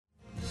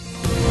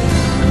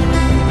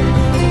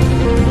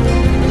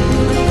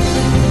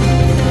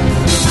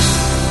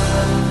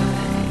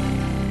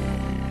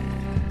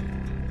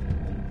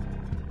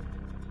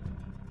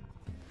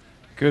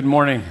Good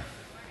morning.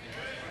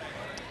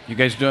 You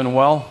guys doing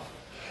well?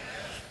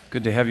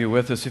 Good to have you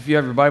with us. If you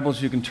have your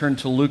Bibles, you can turn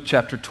to Luke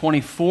chapter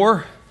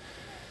 24.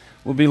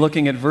 We'll be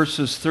looking at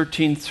verses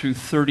 13 through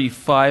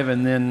 35,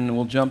 and then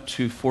we'll jump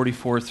to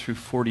 44 through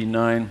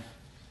 49.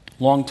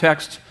 Long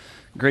text,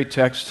 great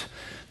text.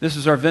 This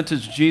is our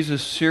Vintage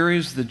Jesus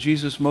series, the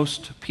Jesus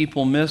most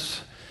people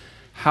miss.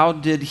 How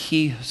did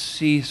he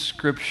see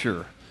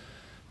Scripture?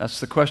 That's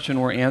the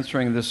question we're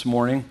answering this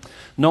morning.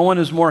 No one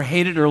is more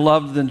hated or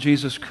loved than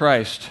Jesus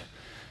Christ.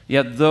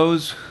 Yet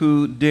those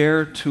who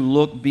dare to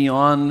look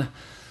beyond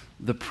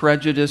the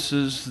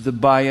prejudices, the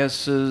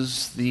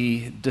biases,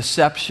 the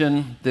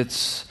deception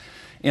that's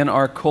in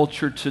our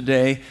culture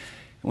today,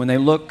 when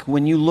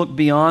you look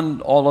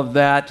beyond all of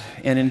that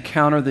and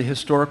encounter the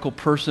historical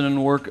person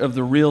and work of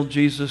the real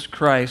Jesus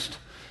Christ,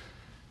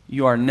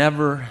 you are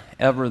never,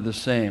 ever the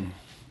same.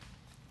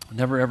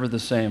 Never, ever the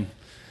same.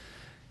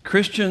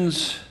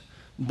 Christians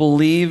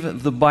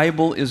believe the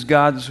Bible is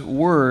God's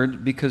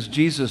Word because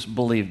Jesus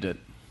believed it.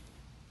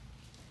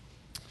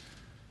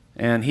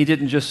 And he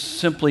didn't just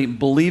simply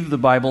believe the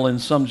Bible in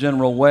some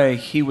general way.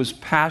 He was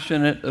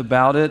passionate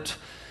about it,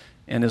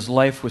 and his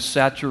life was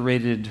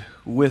saturated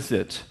with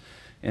it.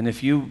 And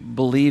if you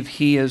believe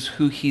he is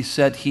who he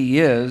said he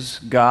is,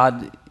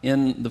 God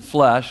in the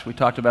flesh, we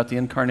talked about the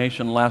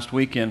incarnation last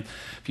weekend,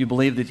 if you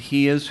believe that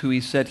he is who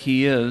he said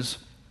he is,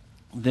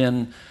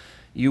 then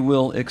you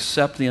will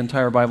accept the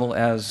entire Bible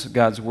as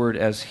God's Word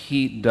as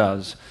he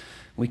does.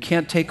 We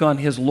can't take on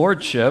his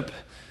lordship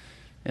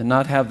and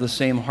not have the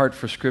same heart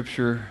for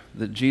Scripture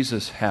that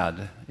Jesus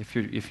had.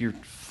 If you're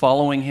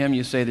following him,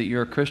 you say that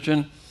you're a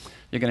Christian,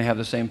 you're going to have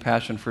the same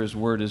passion for his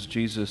Word as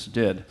Jesus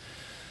did.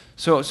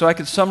 So I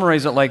could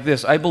summarize it like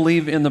this. I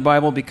believe in the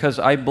Bible because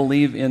I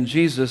believe in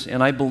Jesus,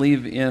 and I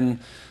believe in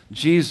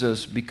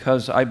Jesus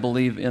because I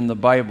believe in the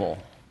Bible.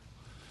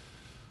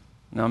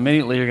 Now,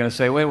 immediately you're going to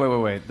say,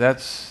 wait,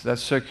 that's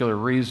circular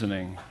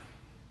reasoning.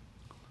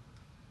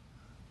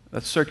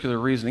 That's circular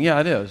reasoning. Yeah,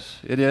 it is.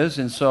 It is,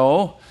 and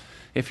so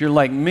if you're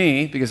like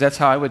me, because that's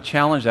how I would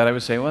challenge that, I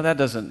would say, well,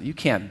 you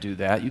can't do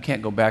that. You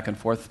can't go back and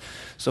forth.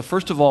 So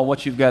first of all,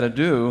 what you've got to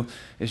do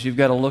is you've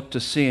got to look to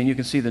see, and you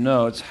can see the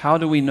notes, how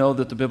do we know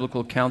that the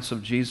biblical accounts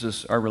of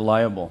Jesus are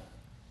reliable?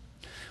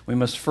 We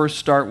must first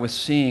start with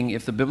seeing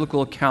if the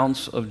biblical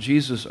accounts of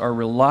Jesus are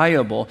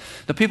reliable.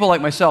 The people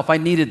like myself, I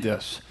needed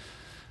this.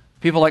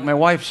 People like my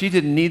wife, she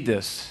didn't need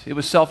this. It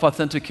was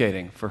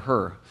self-authenticating for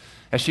her.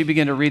 As she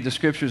began to read the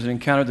Scriptures and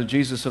encounter the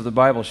Jesus of the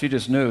Bible, she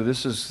just knew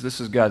this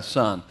is God's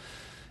Son.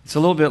 It's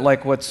a little bit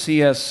like what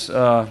C.S.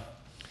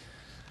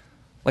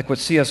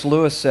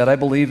 Lewis said, I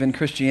believe in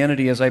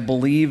Christianity as I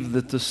believe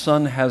that the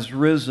sun has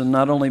risen,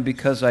 not only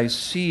because I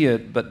see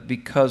it, but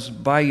because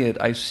by it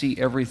I see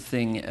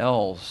everything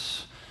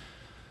else.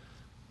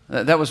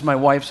 That was my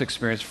wife's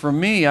experience. For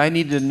me, I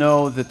needed to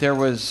know that there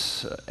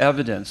was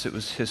evidence. It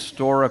was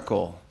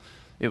historical.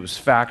 It was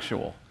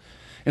factual.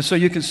 And so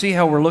you can see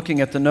how we're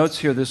looking at the notes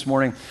here this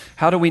morning.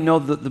 How do we know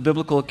that the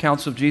biblical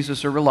accounts of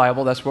Jesus are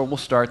reliable? That's where we'll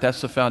start.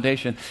 That's the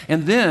foundation.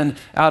 And then,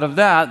 out of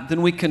that,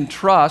 then we can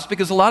trust,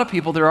 because a lot of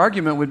people, their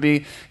argument would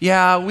be,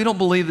 yeah, we don't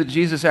believe that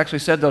Jesus actually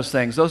said those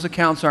things. Those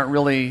accounts aren't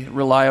really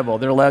reliable.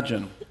 They're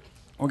legend.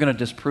 We're going to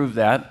disprove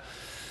that,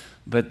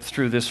 but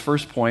through this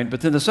first point.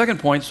 But then the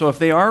second point, so if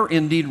they are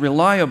indeed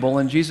reliable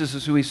and Jesus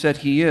is who he said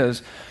he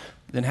is,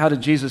 then how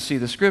did Jesus see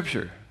the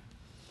Scripture?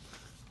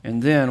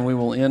 And then we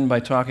will end by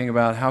talking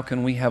about how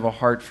can we have a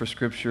heart for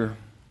Scripture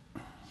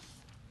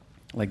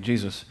like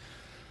Jesus.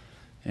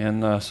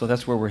 And so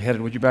that's where we're headed.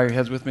 Would you bow your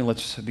heads with me?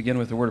 Let's begin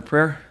with a word of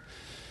prayer.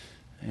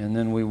 And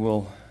then we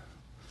will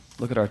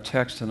look at our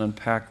text and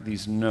unpack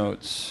these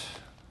notes.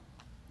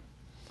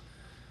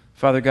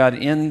 Father God,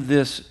 in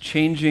this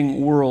changing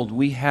world,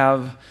 we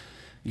have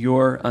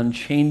your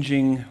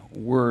unchanging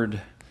word.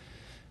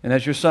 And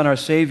as your Son, our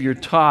Savior,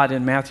 taught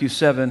in Matthew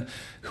 7,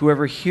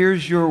 whoever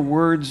hears your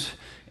words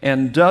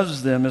and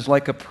does them is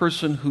like a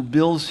person who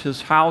builds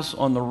his house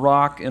on the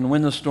rock, and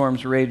when the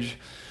storms rage,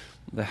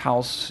 the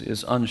house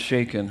is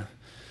unshaken.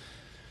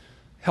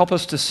 Help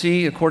us to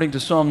see, according to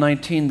Psalm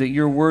 19, that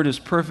your word is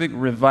perfect,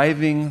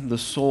 reviving the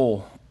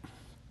soul.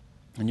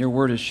 And your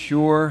word is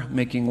sure,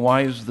 making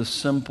wise the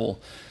simple.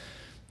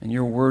 And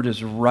your word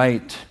is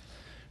right,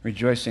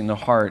 rejoicing the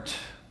heart.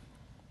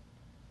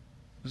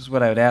 This is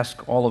what I would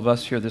ask all of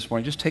us here this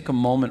morning. Just take a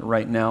moment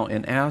right now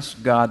and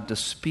ask God to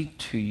speak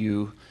to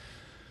you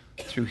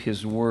through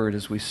his word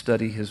as we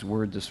study his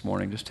word this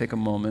morning. Just take a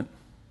moment.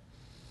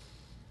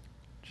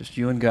 Just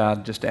you and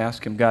God. Just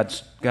ask him, God,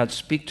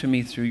 speak to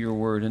me through your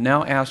word. And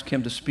now ask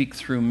him to speak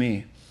through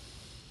me.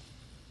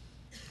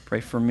 Pray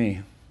for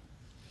me.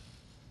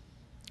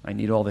 I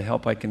need all the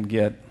help I can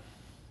get.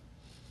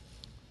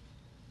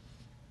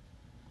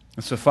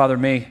 And so, Father,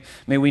 may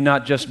we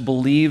not just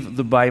believe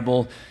the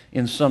Bible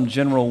in some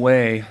general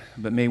way,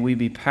 but may we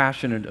be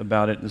passionate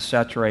about it and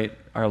saturate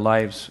our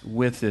lives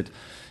with it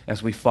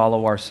as we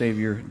follow our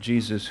Savior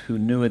Jesus, who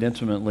knew it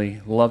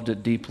intimately, loved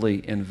it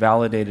deeply, and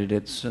validated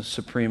it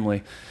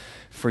supremely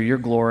for your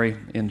glory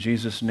in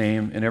Jesus'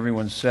 name. And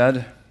everyone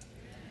said,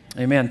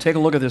 Amen. Take a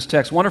look at this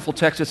text. Wonderful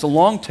text. It's a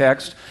long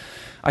text.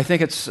 I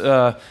think it's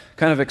kind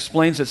of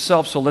explains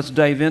itself, so let's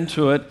dive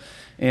into it,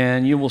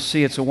 and you will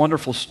see it's a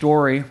wonderful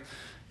story.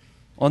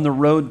 On the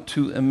road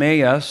to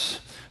Emmaus,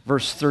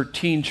 verse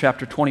 13,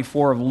 chapter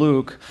 24 of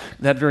Luke,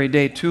 that very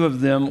day, two of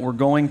them were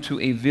going to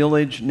a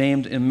village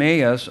named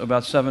Emmaus,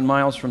 about 7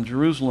 miles from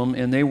Jerusalem,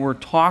 and they were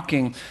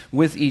talking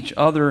with each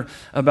other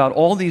about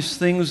all these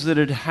things that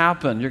had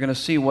happened. You're going to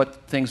see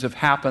what things have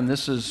happened.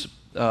 This is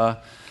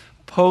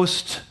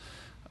post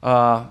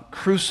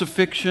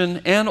crucifixion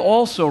and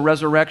also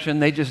resurrection.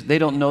 They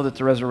don't know that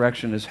the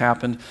resurrection has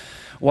happened.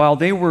 While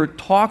they were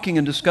talking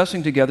and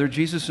discussing together,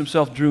 Jesus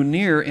himself drew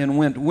near and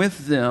went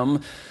with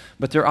them,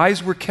 but their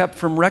eyes were kept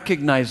from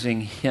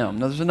recognizing him.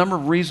 Now, there's a number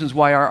of reasons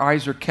why our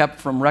eyes are kept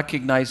from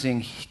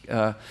recognizing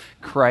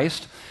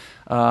Christ,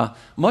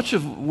 much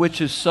of which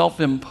is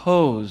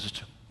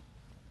self-imposed.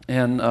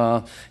 And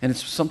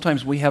it's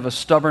sometimes we have a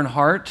stubborn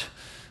heart,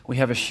 we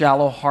have a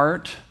shallow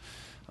heart,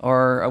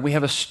 or we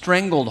have a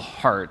strangled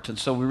heart, and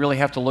so we really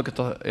have to look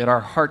at our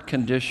heart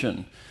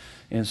condition.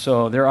 And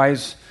so their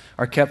eyes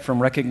are kept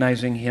from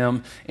recognizing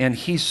him. And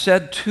he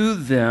said to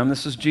them,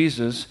 this is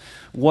Jesus,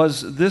 what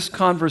is this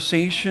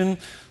conversation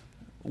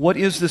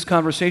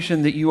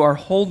that you are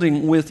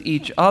holding with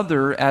each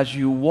other as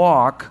you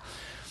walk?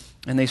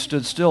 And they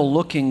stood still,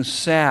 looking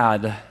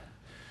sad.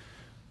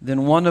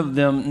 Then one of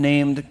them,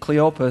 named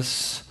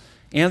Cleopas,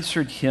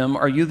 answered him,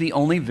 "Are you the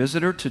only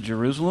visitor to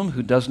Jerusalem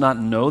who does not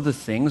know the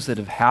things that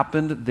have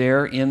happened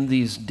there in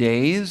these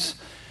days?"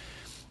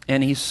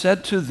 And he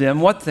said to them,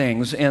 "What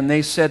things?" And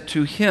they said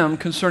to him,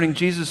 "Concerning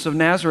Jesus of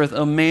Nazareth,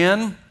 a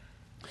man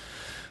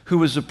who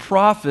was a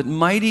prophet,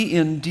 mighty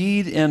in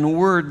deed and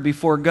word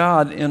before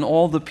God and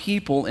all the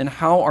people, and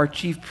how our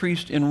chief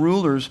priests and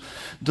rulers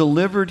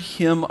delivered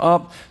him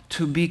up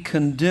to be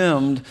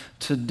condemned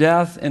to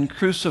death and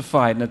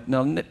crucified."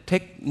 Now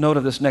take note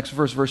of this next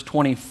verse, verse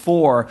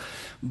 24.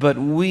 "But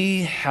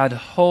we had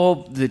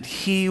hoped that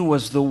he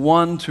was the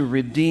one to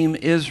redeem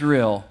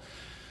Israel."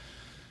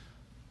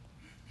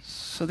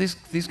 So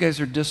these guys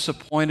are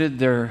disappointed.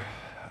 They're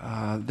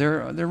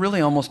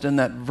really almost in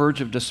that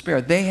verge of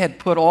despair. They had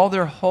put all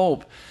their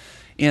hope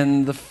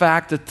in the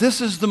fact that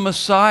this is the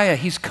Messiah.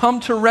 He's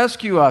come to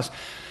rescue us.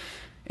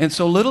 And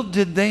so little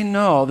did they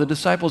know, the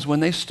disciples,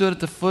 when they stood at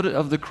the foot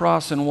of the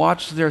cross and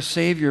watched their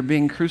Savior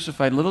being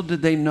crucified, little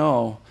did they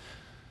know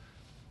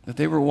that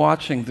they were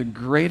watching the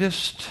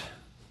greatest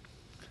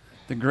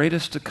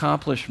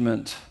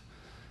accomplishment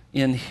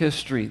in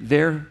history,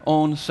 their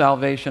own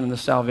salvation and the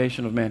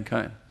salvation of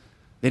mankind.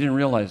 They didn't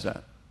realize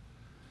that.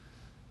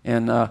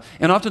 And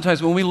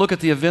oftentimes when we look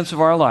at the events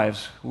of our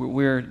lives,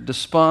 we're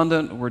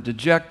despondent, we're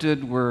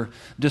dejected, we're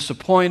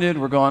disappointed,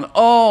 we're going,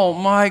 "Oh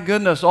my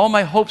goodness, all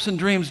my hopes and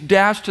dreams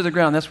dashed to the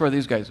ground." That's where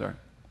these guys are.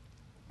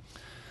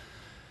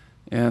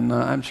 And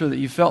I'm sure that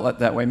you felt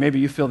that way. Maybe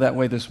you feel that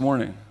way this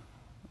morning.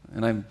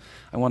 And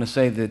I want to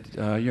say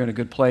that you're in a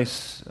good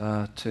place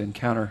to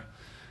encounter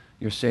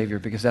your Savior,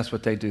 because that's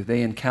what they do.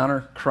 They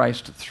encounter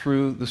Christ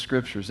through the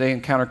Scriptures. They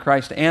encounter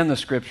Christ and the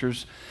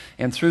Scriptures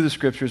and through the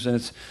Scriptures,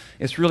 and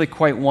it's really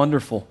quite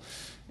wonderful.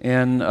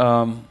 And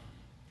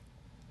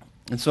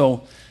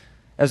so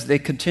as they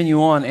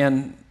continue on,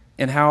 and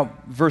how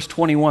verse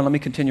 21, let me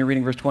continue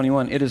reading verse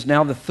 21. "It is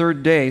now the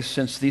third day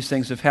since these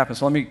things have happened."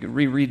 So let me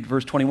reread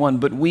verse 21.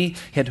 "But we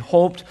had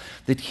hoped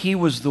that he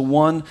was the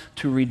one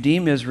to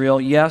redeem Israel.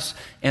 Yes,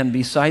 and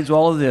besides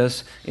all of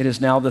this, it is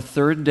now the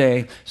third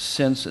day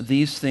since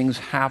these things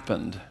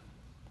happened."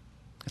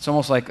 It's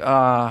almost like,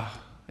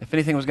 if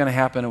anything was going to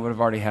happen, it would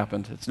have already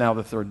happened. It's now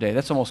the third day.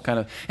 That's almost kind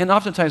of, and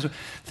oftentimes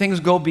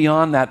things go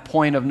beyond that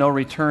point of no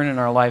return in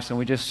our lives, and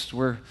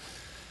we're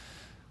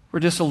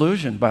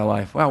disillusioned by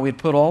life. Wow, we had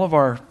put all of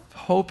our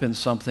hope in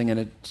something,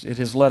 and it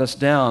has let us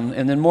down.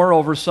 And then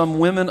moreover, some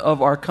women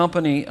of our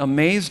company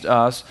amazed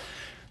us.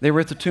 They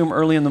were at the tomb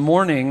early in the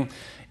morning,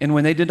 and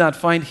when they did not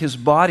find his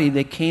body,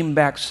 they came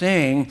back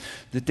saying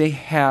that they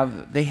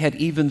had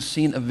even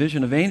seen a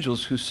vision of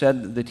angels who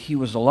said that he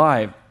was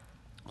alive.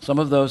 Some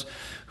of those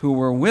who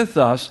were with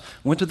us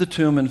went to the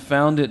tomb and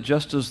found it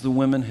just as the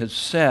women had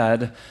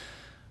said,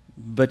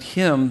 but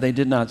him they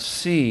did not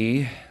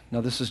see. Now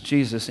this is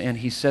Jesus, and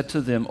he said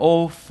to them,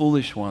 "O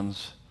foolish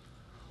ones,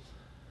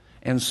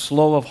 and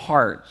slow of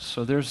heart."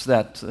 So there's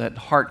that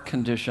heart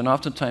condition.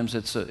 Oftentimes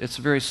it's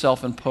very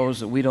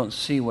self-imposed that we don't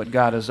see what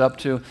God is up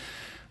to.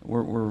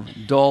 We're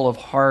dull of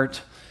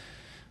heart,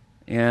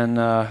 and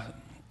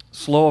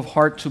slow of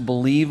heart to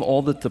believe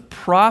all that the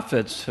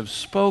prophets have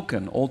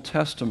spoken, Old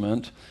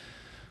Testament.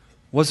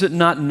 "Was it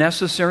not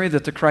necessary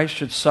that the Christ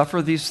should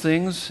suffer these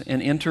things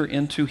and enter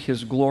into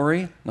his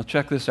glory?" Now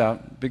check this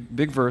out,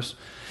 big verse.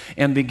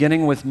 "And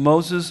beginning with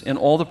Moses and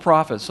all the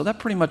prophets." So that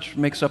pretty much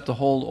makes up the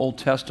whole Old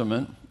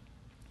Testament.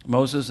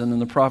 Moses and then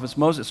the prophets.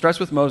 It starts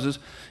with Moses,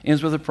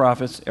 ends with the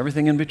prophets,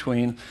 everything in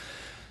between.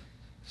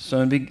 So,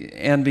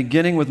 and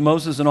beginning with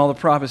Moses and all the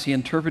prophets, he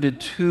interpreted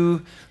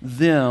to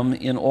them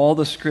in all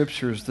the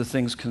Scriptures the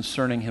things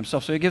concerning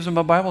himself. So he gives them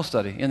a Bible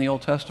study in the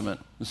Old Testament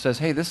and says,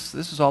 "Hey, this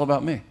is all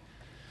about me."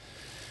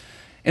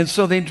 And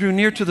so they drew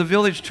near to the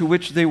village to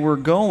which they were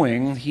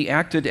going. He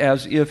acted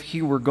as if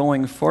he were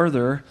going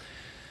farther,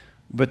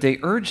 but they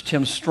urged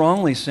him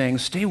strongly, saying,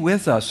 "Stay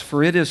with us,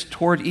 for it is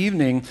toward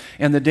evening,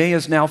 and the day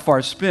is now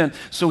far spent."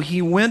 So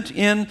he went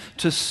in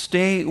to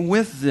stay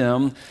with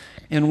them,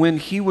 and when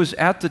he was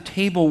at the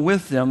table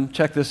with them,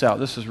 check this out,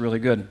 this is really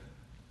good.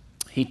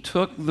 He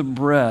took the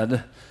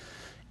bread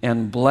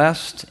and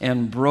blessed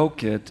and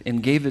broke it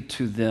and gave it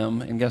to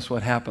them, and guess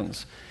what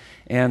happens?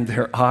 And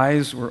their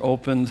eyes were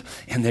opened,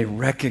 and they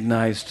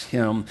recognized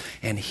him,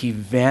 and he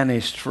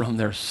vanished from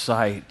their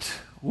sight.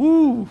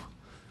 Woo!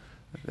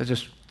 That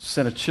just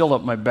sent a chill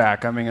up my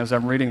back. I mean, as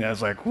I'm reading that, I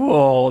was like,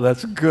 whoa,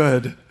 that's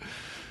good.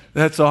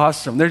 That's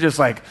awesome. They're just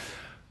like,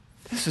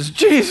 this is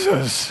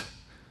Jesus.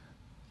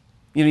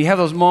 You know, you have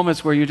those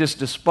moments where you're just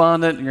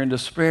despondent, you're in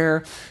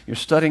despair, you're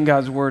studying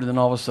God's word, and then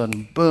all of a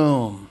sudden,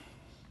 boom,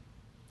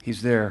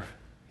 he's there.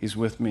 He's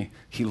with me.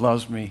 He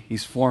loves me.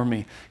 He's for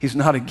me. He's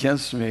not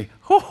against me.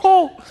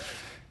 Oh,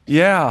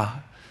 yeah,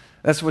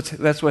 that's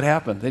what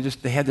happened.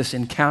 They had this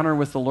encounter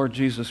with the Lord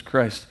Jesus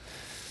Christ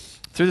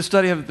through the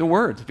study of the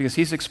Word, because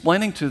he's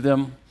explaining to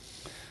them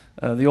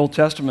the Old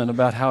Testament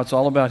about how it's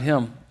all about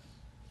him.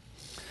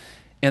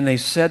 And they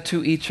said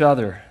to each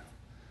other,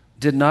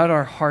 "Did not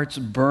our hearts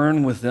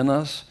burn within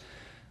us?"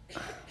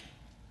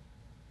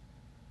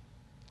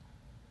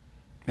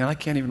 Man, I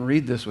can't even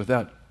read this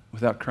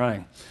without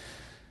crying.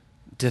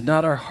 Did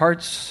not our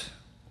hearts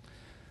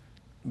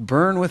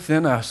burn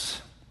within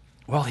us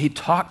while he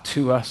talked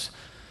to us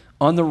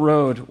on the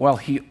road, while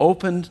he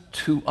opened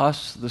to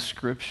us the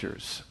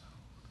Scriptures?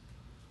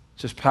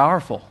 It's just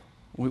powerful.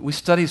 We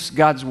study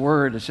God's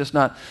Word. It's just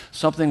not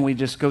something we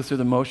just go through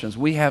the motions.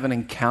 We have an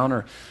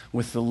encounter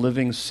with the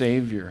living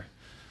Savior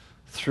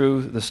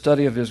through the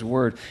study of his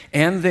Word.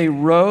 And they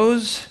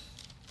rose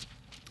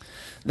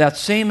that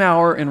same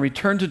hour and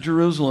returned to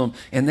Jerusalem,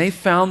 and they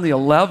found the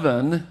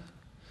 11.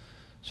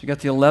 So you got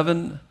the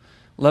 11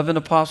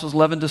 apostles,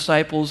 11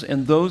 disciples,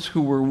 and those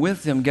who were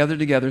with him gathered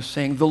together,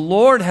 saying, "The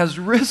Lord has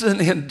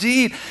risen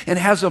indeed and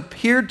has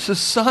appeared to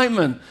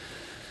Simon."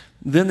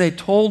 Then they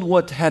told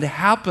what had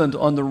happened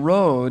on the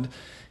road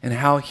and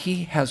how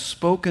he has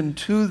spoken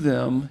to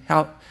them,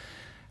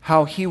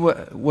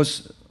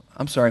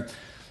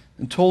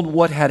 and told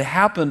what had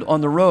happened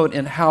on the road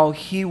and how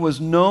he was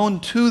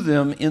known to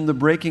them in the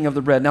breaking of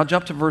the bread. Now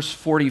jump to verse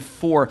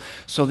 44.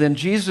 So then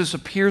Jesus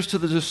appears to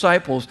the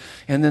disciples,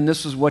 and then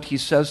this is what he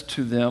says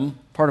to them,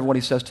 part of what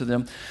he says to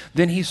them.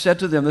 Then he said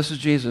to them, this is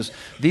Jesus,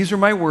 "These are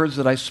my words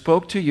that I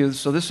spoke to you."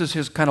 So this is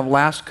his kind of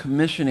last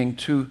commissioning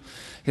to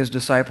his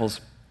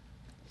disciples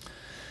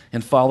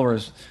and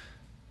followers.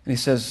 And he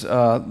says,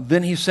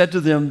 then he said to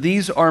them,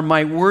 "These are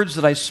my words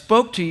that I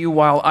spoke to you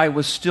while I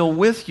was still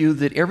with you,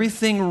 that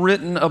everything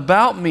written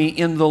about me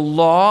in the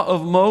law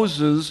of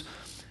Moses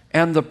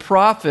and the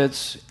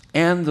prophets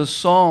and the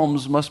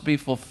Psalms must be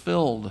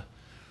fulfilled."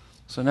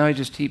 So now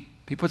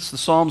he puts the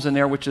Psalms in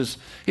there, which is,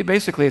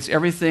 it's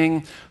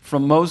everything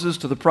from Moses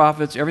to the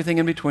prophets, everything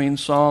in between,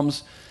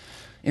 Psalms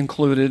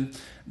included.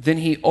 Then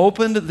he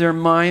opened their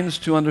minds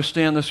to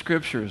understand the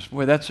Scriptures.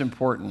 Boy, that's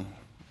important.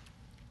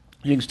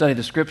 You can study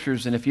the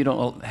Scriptures, and if you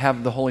don't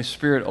have the Holy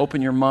Spirit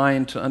open your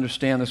mind to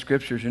understand the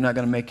Scriptures, you're not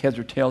going to make heads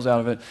or tails out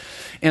of it.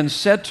 And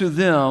said to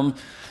them,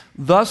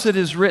 "Thus it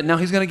is written." Now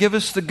he's going to give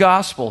us the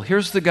gospel.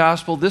 Here's the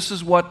gospel. This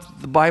is what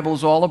the Bible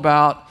is all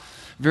about.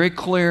 Very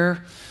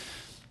clear.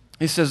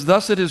 He says,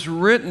 "Thus it is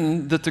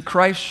written that the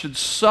Christ should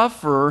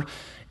suffer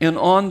and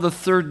on the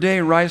third day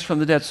rise from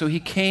the dead." So he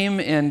came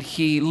and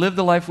he lived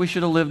the life we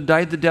should have lived,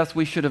 died the death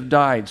we should have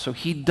died. So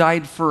he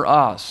died for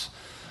us.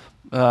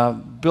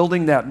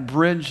 Building that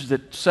bridge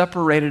that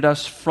separated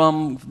us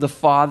from the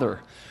Father.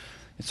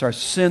 It's our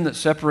sin that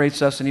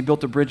separates us, and he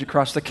built a bridge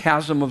across the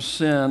chasm of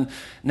sin.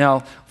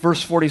 Now,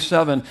 verse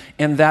 47,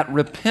 and that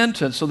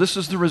repentance, so this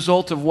is the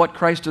result of what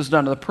Christ has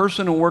done, the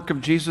person and work of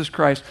Jesus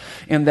Christ,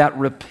 and that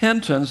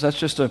repentance, that's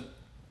just a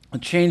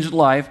changed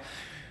life.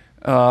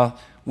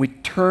 We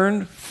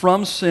turn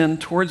from sin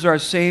towards our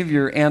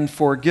Savior, and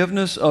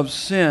forgiveness of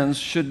sins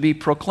should be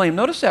proclaimed.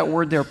 Notice that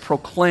word there,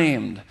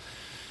 proclaimed.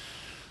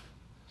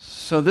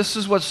 So this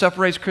is what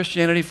separates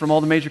Christianity from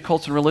all the major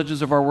cults and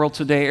religions of our world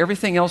today.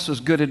 Everything else is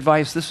good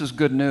advice. This is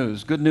good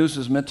news. Good news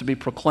is meant to be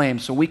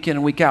proclaimed. So week in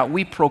and week out,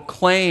 we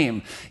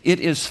proclaim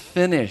it is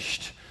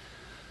finished.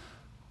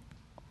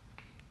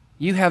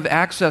 You have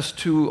access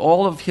to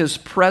all of his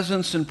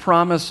presence and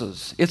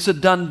promises. It's a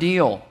done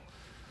deal.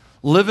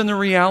 Live in the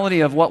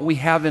reality of what we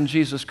have in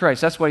Jesus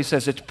Christ. That's why he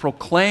says it's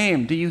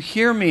proclaimed. Do you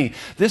hear me?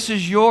 This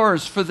is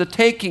yours for the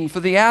taking,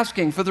 for the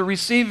asking, for the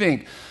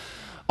receiving.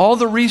 All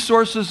the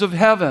resources of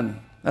heaven,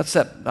 that's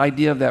that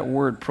idea of that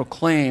word,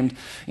 proclaimed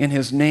in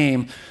his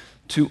name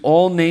to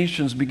all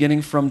nations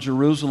beginning from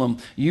Jerusalem.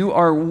 You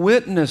are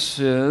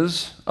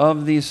witnesses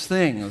of these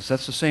things.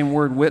 That's the same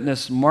word,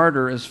 witness,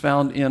 martyr, is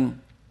found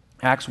in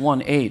Acts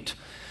 1:8.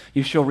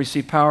 You shall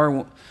receive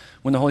power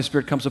when the Holy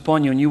Spirit comes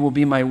upon you, and you will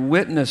be my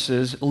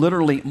witnesses,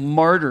 literally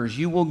martyrs.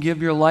 You will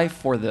give your life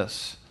for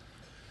this.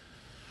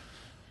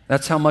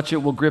 That's how much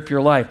it will grip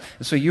your life.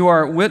 And so you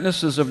are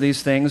witnesses of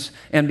these things,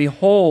 and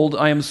behold,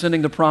 I am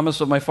sending the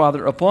promise of my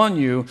Father upon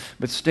you,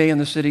 but stay in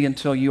the city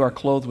until you are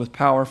clothed with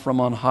power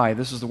from on high.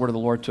 This is the word of the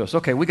Lord to us.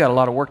 Okay, we got a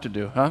lot of work to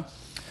do, huh?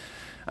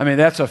 I mean,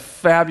 that's a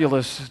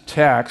fabulous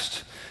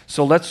text.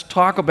 So let's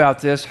talk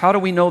about this. How do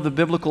we know the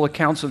biblical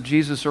accounts of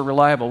Jesus are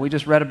reliable? We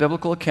just read a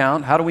biblical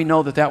account. How do we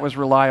know that that was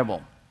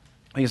reliable?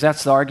 Because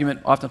that's the argument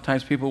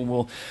oftentimes people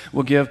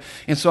will give.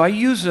 And so I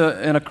use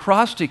an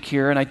acrostic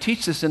here, and I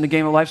teach this in the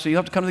Game of Life, so you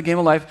have to come to the Game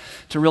of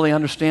Life to really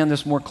understand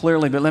this more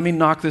clearly. But let me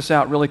knock this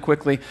out really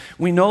quickly.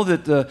 We know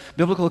that the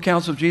biblical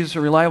accounts of Jesus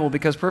are reliable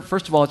because,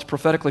 first of all, it's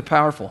prophetically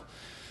powerful.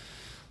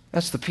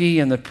 That's the P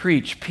in the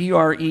preach,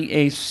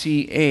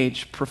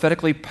 P-R-E-A-C-H,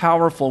 prophetically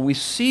powerful. We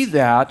see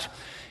that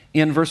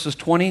in verses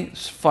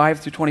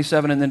 25 through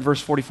 27 and then verse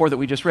 44 that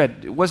we just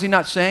read. Was he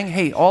not saying,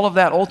 hey, all of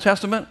that Old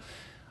Testament,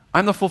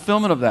 I'm the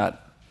fulfillment of that.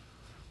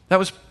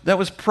 That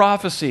was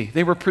prophecy.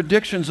 They were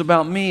predictions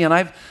about me,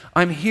 and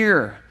I'm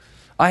here.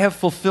 I have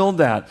fulfilled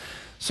that.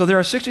 So there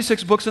are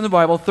 66 books in the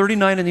Bible,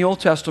 39 in the Old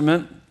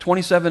Testament,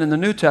 27 in the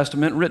New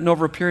Testament, written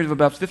over a period of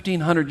about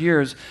 1,500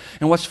 years.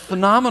 And what's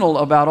phenomenal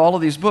about all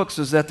of these books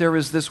is that there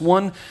is this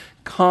one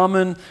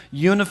common,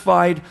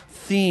 unified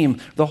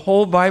theme. The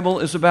whole Bible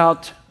is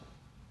about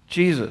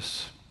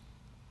Jesus.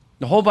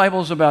 The whole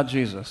Bible is about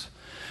Jesus.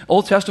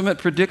 Old Testament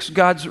predicts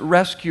God's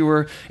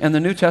rescuer, and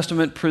the New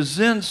Testament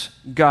presents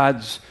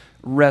God's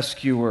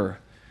rescuer.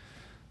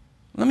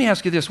 Let me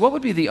ask you this. What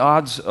would be the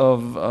odds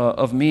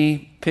of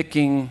me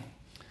picking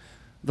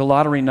the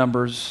lottery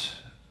numbers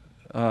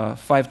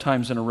 5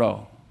 times in a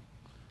row?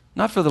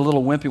 Not for the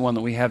little wimpy one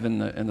that we have in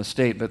the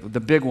state, but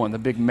the big one, the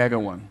big mega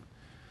one.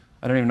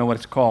 I don't even know what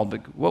it's called,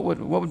 but what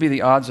would be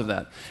the odds of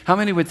that? How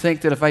many would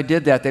think that if I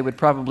did that, they would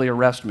probably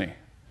arrest me?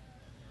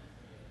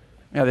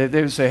 Yeah,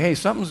 they would say, hey,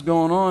 something's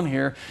going on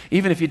here,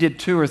 even if you did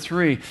 2 or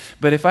 3.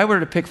 But if I were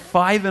to pick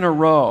 5 in a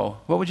row,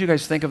 what would you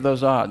guys think of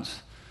those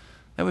odds?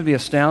 That would be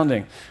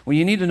astounding. Well,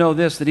 you need to know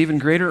this, that even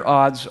greater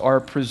odds are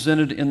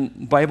presented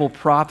in Bible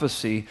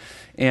prophecy,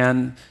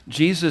 and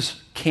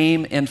Jesus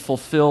came and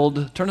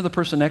fulfilled. Turn to the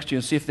person next to you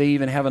and see if they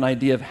even have an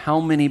idea of how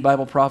many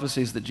Bible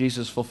prophecies that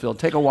Jesus fulfilled.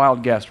 Take a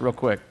wild guess real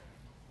quick.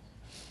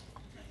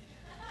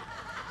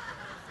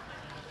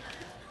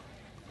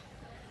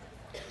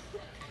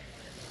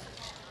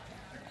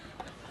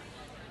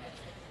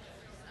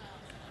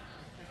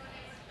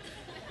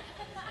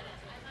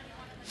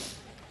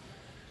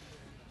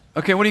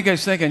 Okay, what are you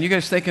guys thinking? You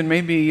guys thinking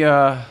maybe,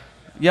 yell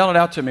it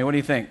out to me. What do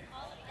you think?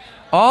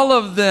 All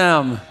of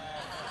them.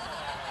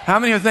 How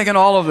many are thinking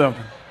all of them?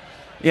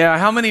 Yeah,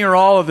 how many are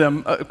all of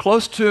them?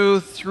 Close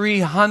to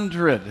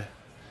 300.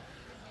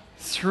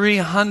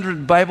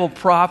 300 Bible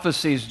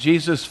prophecies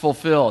Jesus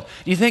fulfilled.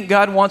 Do you think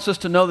God wants us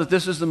to know that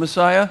this is the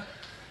Messiah?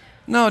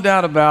 No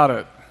doubt about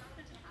it.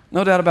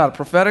 No doubt about it.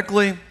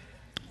 Prophetically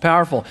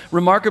powerful,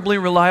 remarkably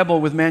reliable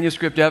with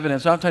manuscript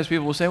evidence. Sometimes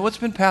people will say, well, it's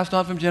been passed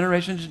on from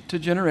generation to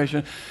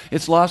generation.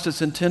 It's lost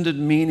its intended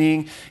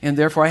meaning, and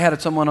therefore I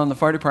had someone on the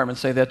fire department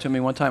say that to me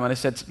one time, and I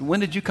said, when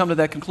did you come to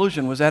that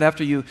conclusion? Was that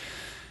after you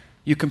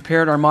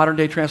compared our modern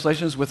day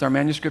translations with our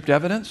manuscript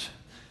evidence?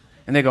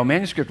 And they go,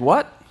 manuscript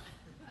what?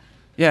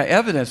 Yeah,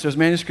 evidence. There's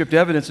manuscript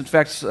evidence. In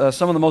fact,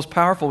 some of the most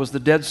powerful was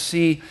the Dead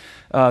Sea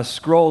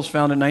Scrolls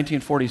found in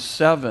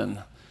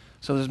 1947.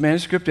 So there's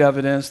manuscript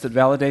evidence that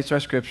validates our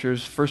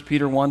scriptures. 1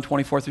 Peter 1,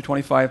 24 through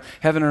 25.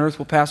 Heaven and earth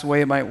will pass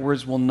away, and my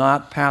words will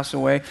not pass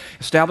away.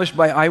 Established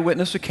by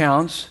eyewitness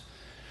accounts.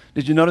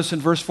 Did you notice in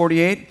verse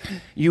 48?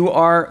 You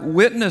are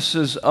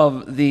witnesses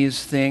of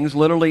these things,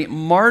 literally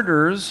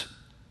martyrs.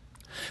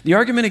 The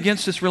argument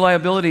against this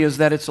reliability is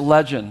that it's a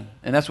legend.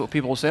 And that's what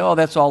people will say, oh,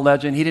 that's all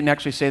legend. He didn't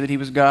actually say that he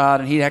was God,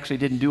 and he actually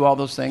didn't do all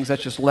those things.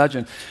 That's just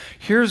legend.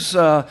 Here's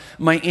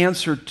my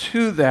answer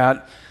to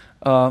that.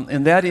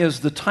 And that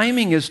is the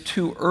timing is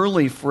too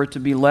early for it to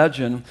be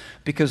legend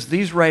because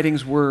these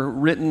writings were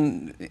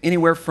written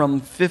anywhere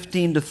from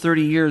 15 to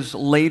 30 years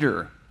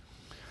later.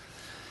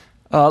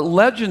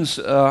 Legends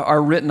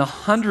are written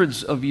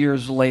hundreds of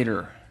years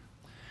later.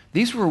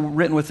 These were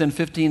written within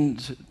 15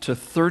 to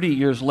 30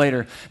 years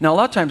later. Now, a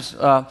lot of times,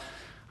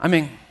 I've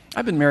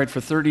been married for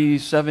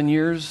 37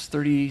 years,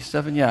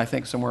 37, yeah, I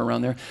think somewhere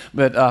around there.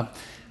 But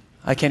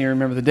I can't even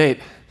remember the date.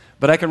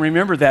 But I can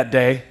remember that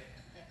day.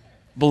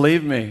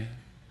 Believe me.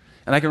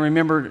 And I can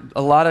remember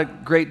a lot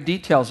of great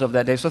details of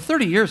that day. So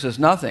 30 years is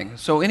nothing.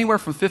 So anywhere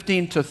from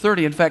 15 to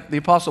 30. In fact, the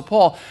Apostle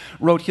Paul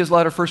wrote his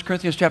letter, 1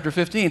 Corinthians chapter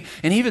 15,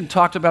 and he even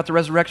talked about the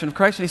resurrection of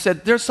Christ. And he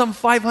said, there's some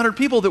 500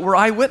 people that were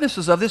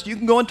eyewitnesses of this. You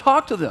can go and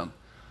talk to them.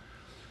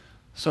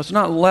 So it's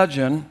not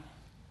legend.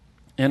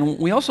 And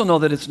we also know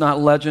that it's not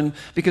legend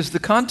because the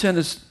content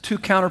is too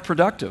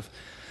counterproductive.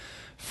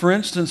 For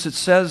instance, it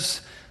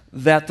says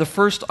that the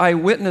first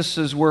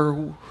eyewitnesses were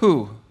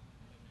who?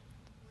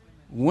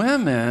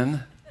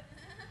 Women?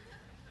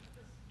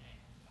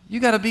 You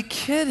got to be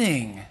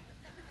kidding.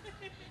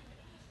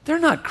 They're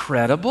not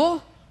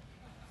credible.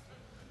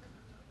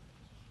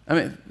 I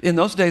mean, in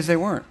those days they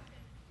weren't.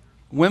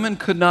 Women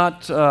could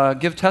not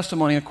give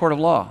testimony in a court of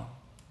law.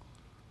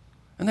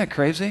 Isn't that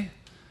crazy?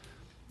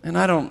 And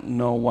I don't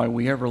know why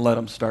we ever let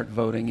them start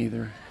voting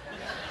either.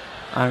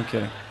 I'm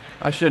kidding.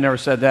 I should have never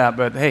said that,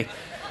 but hey.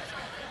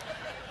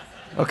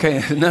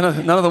 Okay, none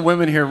of the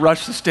women here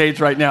rush the stage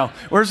right now.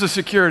 Where's the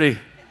security?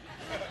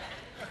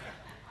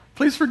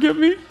 Please forgive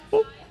me.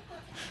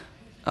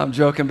 I'm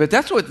joking, but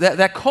that's what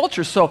that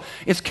culture, so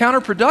it's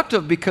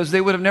counterproductive because they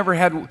would have never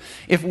had,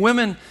 if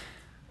women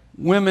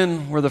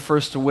were the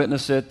first to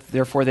witness it,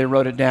 therefore they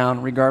wrote it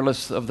down,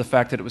 regardless of the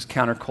fact that it was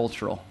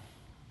countercultural.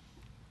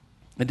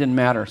 It didn't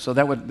matter, so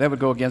that would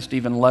go against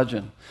even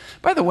legend.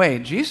 By the way,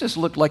 Jesus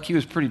looked like he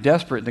was pretty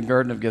desperate in the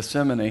Garden of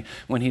Gethsemane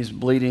when he's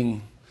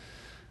bleeding,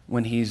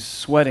 when he's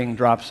sweating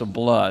drops of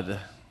blood.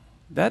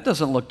 That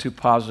doesn't look too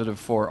positive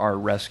for our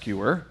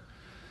rescuer.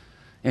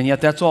 And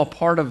yet that's all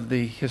part of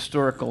the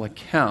historical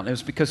account. It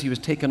was because he was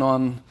taking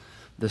on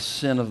the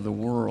sin of the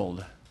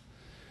world.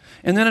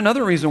 And then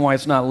another reason why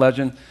it's not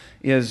legend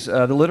is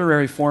the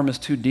literary form is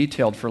too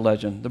detailed for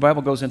legend. The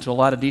Bible goes into a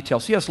lot of detail.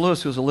 C.S.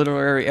 Lewis, who was a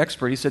literary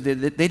expert, he said they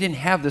didn't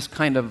have this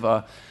kind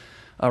of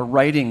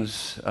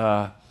writings,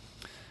 they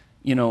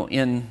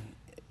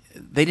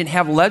didn't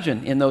have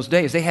legend in those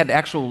days. They had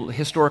actual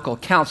historical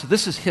accounts.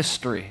 This is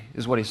history,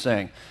 is what he's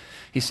saying.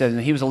 He said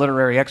he was a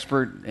literary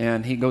expert,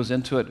 and he goes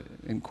into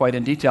it quite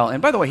in detail.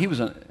 And by the way, he was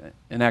an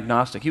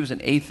agnostic. He was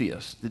an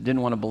atheist that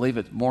didn't want to believe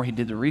it. The more he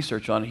did the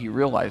research on it, he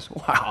realized,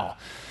 wow,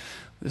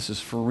 this is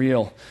for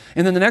real.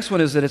 And then the next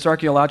one is that it's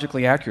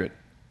archaeologically accurate.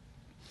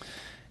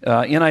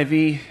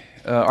 NIV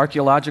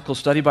Archaeological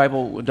Study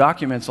Bible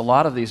documents a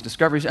lot of these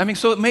discoveries. I mean,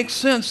 so it makes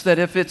sense that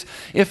if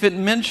it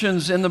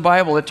mentions in the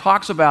Bible, it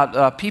talks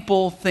about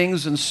people,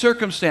 things, and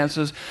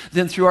circumstances,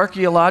 then through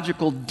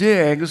archaeological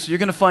digs, you're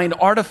going to find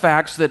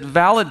artifacts that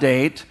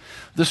validate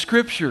the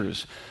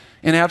Scriptures.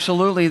 And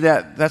absolutely,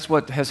 that's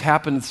what has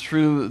happened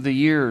through the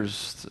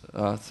years,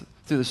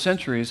 through the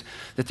centuries,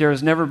 that there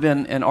has never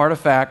been an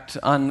artifact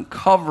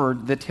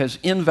uncovered that has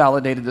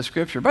invalidated the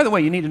Scripture. By the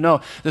way, you need to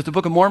know that the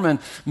Book of Mormon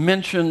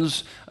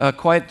mentions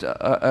quite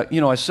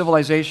a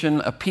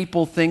civilization, a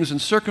people, things,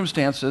 and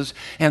circumstances,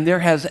 and there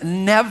has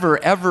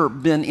never, ever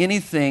been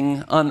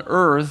anything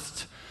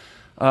unearthed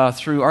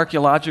through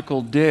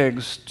archaeological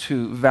digs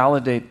to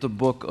validate the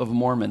Book of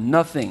Mormon.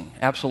 Nothing,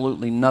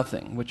 absolutely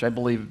nothing, which I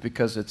believe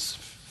because it's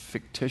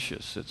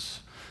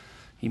fictitious.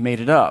 He made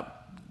it up.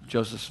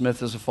 Joseph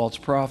Smith is a false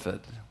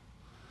prophet.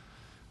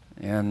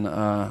 And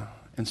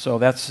so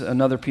that's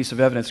another piece of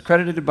evidence.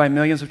 Credited by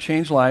millions of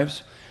changed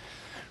lives.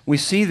 We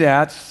see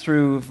that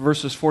through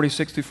verses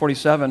 46 through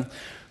 47.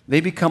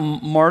 They become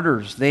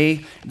martyrs.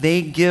 They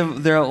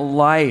give their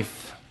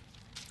life.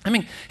 I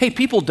mean, hey,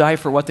 people die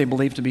for what they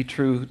believe to be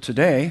true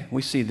today.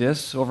 We see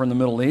this over in the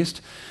Middle East.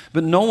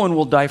 But no one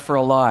will die for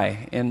a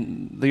lie.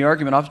 And the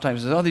argument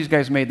oftentimes is, oh, these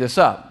guys made this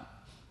up.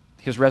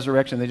 His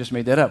resurrection, they just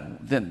made that up.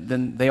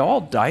 Then they all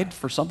died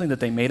for something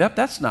that they made up?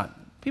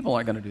 People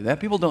aren't going to do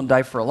that. People don't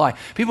die for a lie.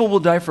 People will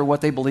die for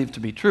what they believe to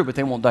be true, but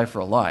they won't die for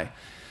a lie.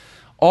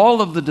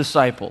 All of the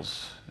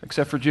disciples,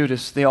 except for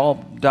Judas, they all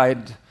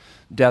died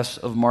deaths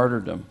of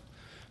martyrdom.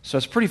 So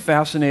it's pretty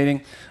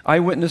fascinating.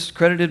 Eyewitness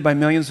credited by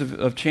millions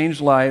of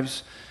changed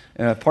lives.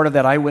 Part of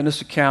that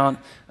eyewitness account,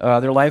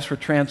 their lives were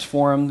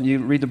transformed. You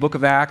read the book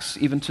of Acts,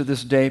 even to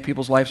this day,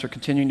 people's lives are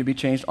continuing to be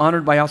changed.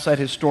 Honored by outside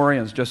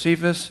historians.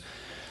 Josephus,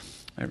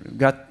 I've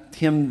got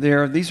him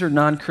there. These are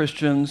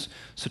non-Christians.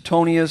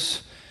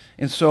 Suetonius.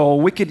 And so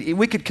we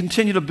could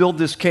continue to build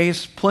this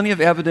case. Plenty of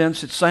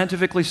evidence. It's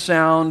scientifically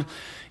sound.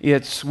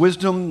 It's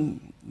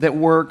wisdom that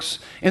works.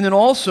 And then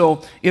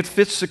also, it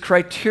fits the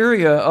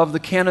criteria of the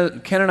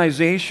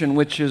canonization,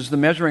 which is the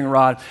measuring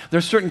rod.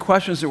 There's certain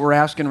questions that were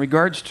asked in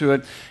regards to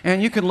it.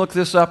 And you can look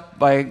this up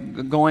by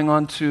going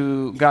on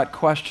to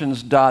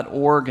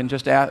gotquestions.org and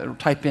just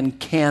type in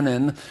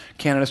canon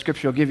of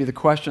Scripture. It'll give you the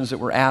questions that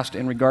were asked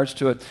in regards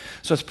to it.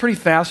 So it's pretty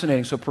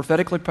fascinating. So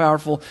prophetically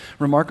powerful,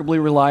 remarkably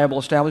reliable,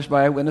 established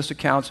by eyewitness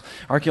accounts,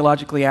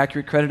 archaeologically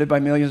accurate, credited by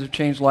millions of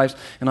changed lives,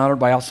 and honored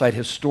by outside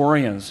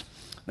historians.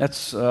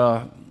 That's...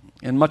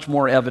 and much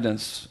more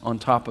evidence on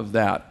top of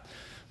that.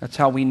 That's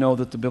how we know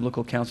that the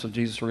biblical accounts of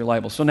Jesus are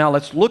reliable. So now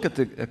let's look at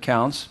the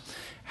accounts.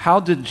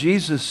 How did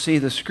Jesus see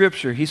the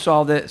Scripture? He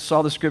saw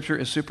the Scripture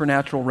as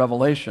supernatural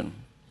revelation.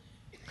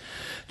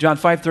 John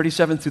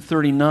 5:37 through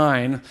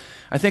 39.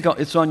 I think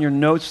it's on your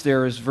notes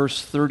there is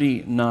verse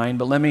 39,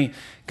 but let me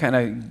kind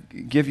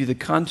of give you the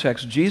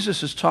context.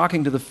 Jesus is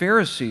talking to the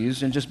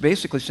Pharisees and just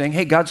basically saying,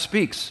 hey, God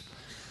speaks.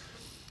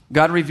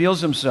 God reveals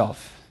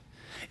himself.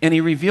 And he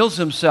reveals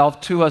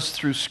himself to us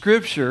through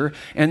Scripture.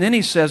 And then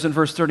he says in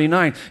verse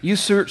 39, you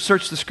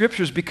search the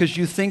Scriptures because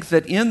you think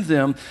that in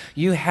them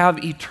you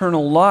have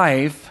eternal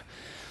life.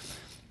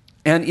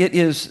 And it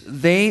is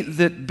they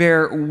that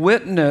bear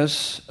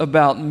witness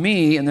about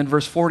me. And then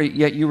verse 40,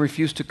 yet you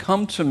refuse to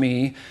come to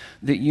me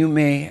that you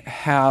may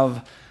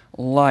have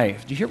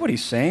life. Do you hear what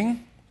he's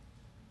saying?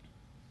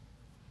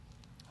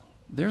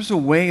 There's a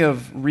way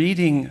of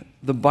reading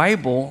the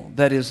Bible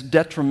that is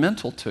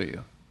detrimental to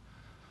you.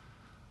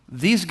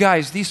 These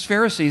guys, these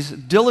Pharisees,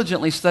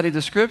 diligently studied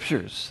the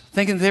Scriptures,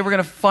 thinking they were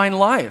going to find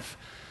life.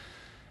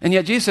 And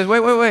yet Jesus says,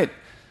 wait.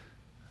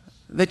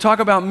 They talk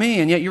about me,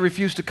 and yet you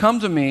refuse to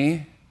come to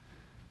me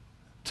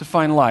to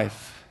find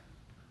life.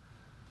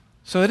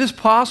 So it is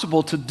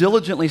possible to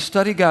diligently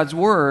study God's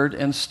Word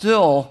and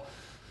still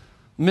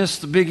miss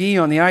the big E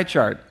on the eye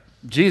chart,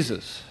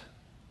 Jesus.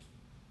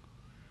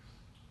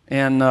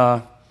 And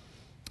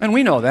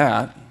we know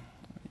that.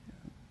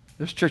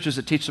 There's churches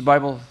that teach the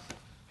Bible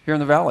here in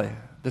the valley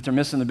that they're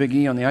missing the big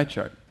E on the eye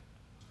chart.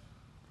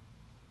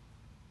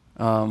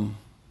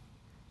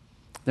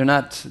 They're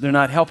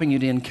not helping you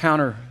to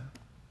encounter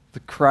the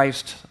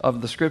Christ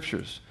of the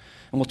Scriptures.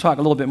 And we'll talk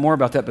a little bit more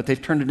about that, but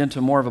they've turned it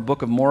into more of a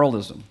book of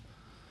moralism.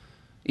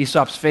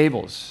 Aesop's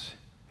fables.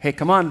 Hey,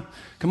 come on,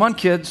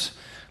 kids,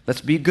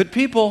 let's be good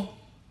people,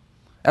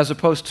 as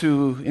opposed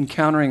to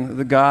encountering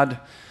the God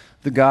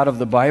of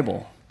the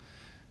Bible.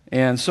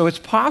 And so it's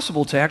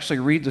possible to actually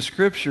read the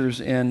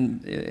Scriptures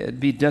and it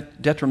be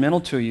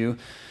detrimental to you.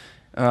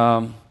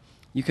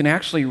 You can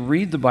actually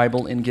read the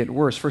Bible and get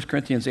worse. 1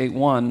 Corinthians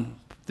 8:1,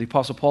 the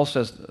Apostle Paul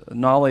says,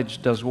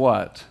 knowledge does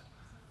what?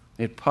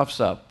 It puffs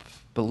up,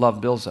 but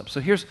love builds up. So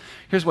here's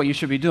what you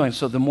should be doing.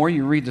 So the more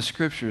you read the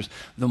Scriptures,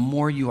 the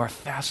more you are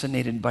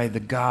fascinated by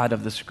the God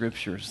of the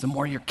Scriptures, the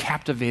more you're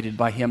captivated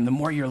by Him, the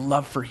more your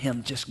love for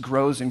Him just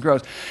grows and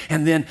grows.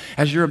 And then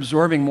as you're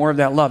absorbing more of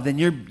that love, then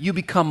you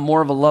become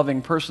more of a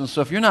loving person. So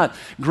if you're not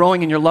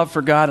growing in your love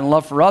for God and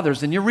love for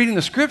others, then you're reading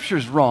the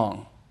Scriptures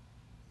wrong.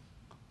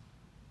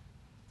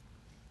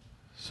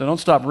 So don't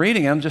stop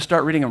reading them, just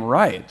start reading them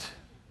right.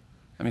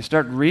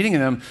 Start reading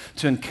them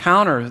to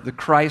encounter the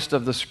Christ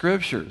of the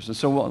Scriptures. And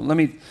so let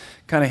me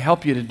kind of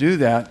help you to do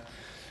that.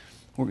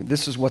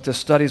 This is what this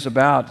study is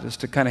about, is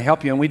to kind of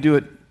help you. And we do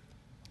it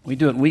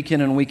week in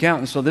and week out.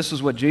 And so this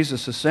is what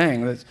Jesus is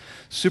saying, that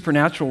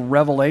supernatural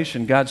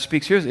revelation, God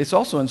speaks here. It's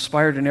also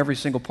inspired in every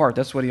single part.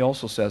 That's what He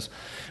also says.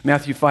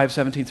 Matthew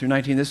 5:17 through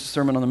 19, this is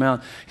Sermon on the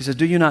Mount. He says,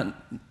 Do you not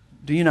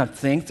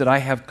think that I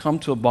have come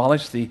to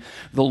abolish the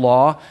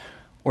law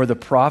or the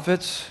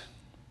prophets?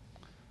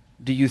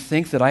 Do you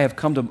think that I have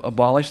come to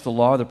abolish the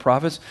law of the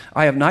prophets?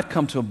 I have not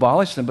come to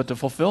abolish them, but to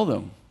fulfill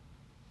them.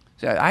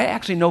 See, I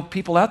actually know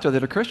people out there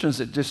that are Christians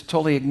that just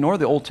totally ignore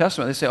the Old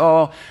Testament. They say,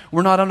 oh,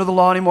 we're not under the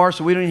law anymore,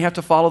 so we don't even have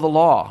to follow the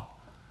law.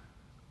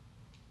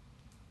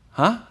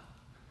 Huh?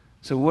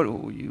 So what?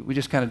 We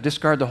just kind of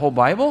discard the whole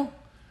Bible?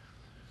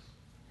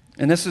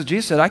 And this is,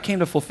 Jesus said, I came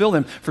to fulfill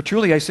them. For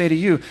truly I say to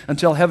you,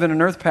 until heaven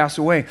and earth pass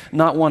away,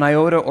 not one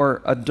iota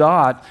or a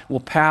dot will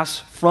pass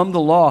from the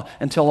law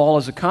until all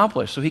is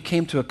accomplished. So He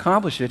came to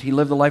accomplish it. He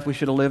lived the life we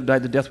should have lived,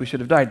 died the death we should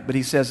have died. But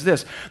He says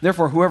this,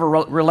 therefore whoever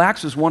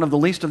relaxes one of the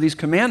least of these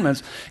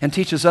commandments and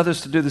teaches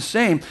others to do the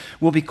same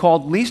will be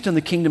called least in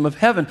the kingdom of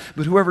heaven.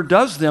 But whoever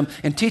does them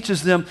and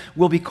teaches them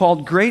will be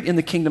called great in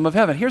the kingdom of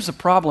heaven. Here's the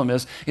problem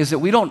is that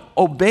we don't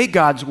obey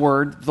God's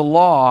word, the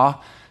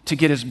law, to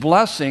get His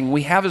blessing.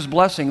 We have His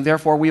blessing,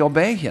 therefore we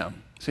obey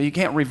Him. So you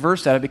can't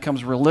reverse that. It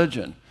becomes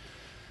religion.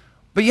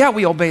 But yeah,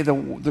 we obey the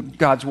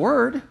God's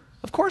word.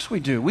 Of course we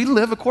do. We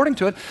live according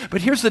to it.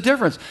 But here's the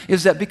difference,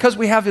 is that because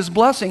we have His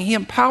blessing, He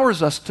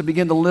empowers us to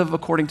begin to live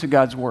according to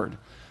God's word.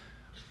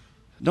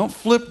 Don't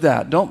flip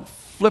that. Don't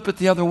flip it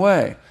the other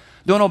way.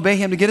 Don't obey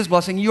Him to get His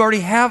blessing. You already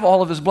have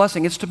all of His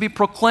blessing. It's to be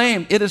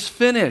proclaimed. It is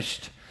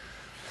finished.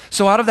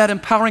 So out of that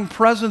empowering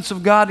presence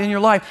of God in your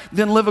life,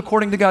 then live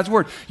according to God's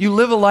word. You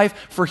live a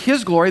life for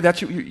His glory.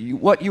 That's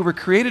what you were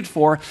created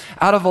for,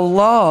 out of a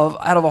love,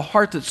 out of a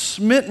heart that's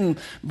smitten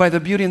by the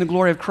beauty and the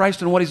glory of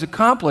Christ and what He's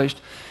accomplished.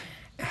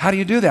 How do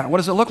you do that? What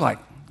does it look like?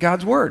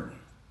 God's word,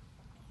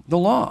 the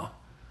law,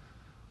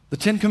 the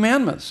 10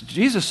 commandments.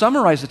 Jesus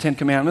summarized the 10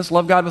 commandments.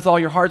 Love God with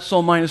all your heart,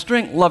 soul, mind, and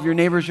strength. Love your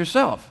neighbor as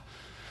yourself.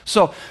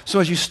 So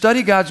as you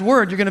study God's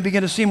word, you're going to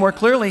begin to see more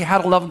clearly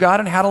how to love God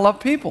and how to love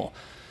people.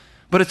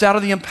 But it's out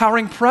of the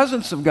empowering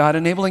presence of God,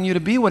 enabling you to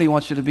be what He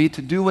wants you to be,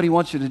 to do what He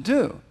wants you to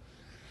do.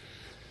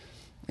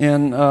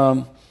 And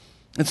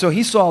so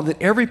He saw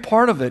that every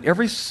part of it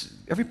was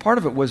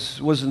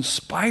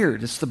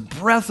inspired. It's the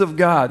breath of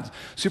God,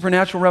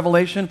 supernatural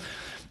revelation,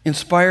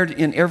 inspired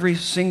in every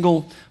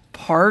single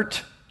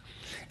part,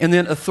 and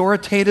then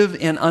authoritative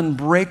and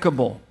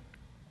unbreakable.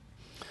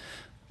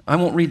 I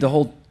won't read the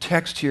whole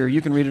text here.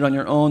 You can read it on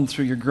your own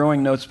through your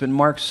growing notes, but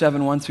Mark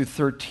 7:1 through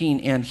 13,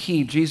 and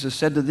He, Jesus,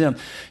 said to them,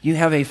 you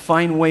have a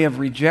fine way of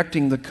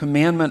rejecting the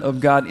commandment of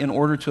God in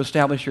order to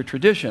establish your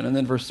tradition. And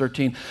then verse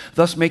 13,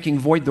 thus making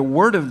void the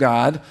word of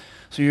God.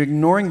 So you're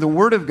ignoring the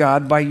word of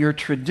God by your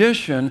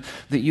tradition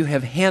that you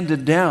have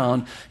handed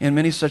down, and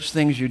many such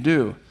things you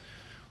do.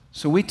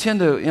 So we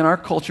tend to, in our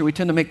culture, we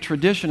tend to make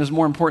tradition as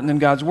more important than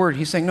God's word.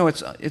 He's saying, no,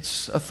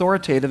 it's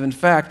authoritative. In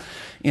fact,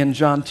 in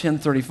John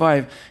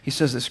 10:35, He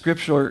says that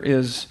Scripture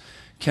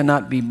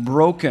cannot be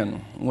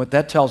broken. And what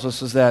that tells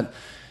us is that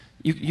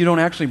you don't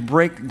actually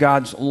break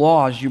God's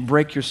laws, you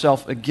break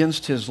yourself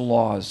against His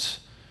laws.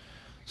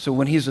 So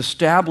when He's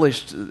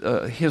established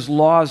His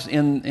laws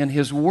in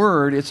His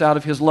word, it's out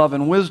of His love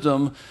and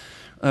wisdom,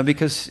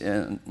 because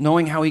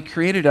knowing how He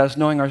created us,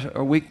 knowing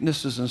our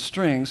weaknesses and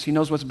strengths, He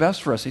knows what's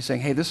best for us. He's saying,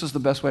 hey, this is the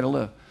best way to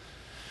live.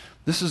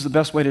 This is the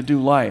best way to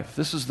do life.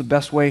 This is the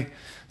best way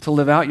to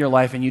live out your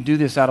life, and you do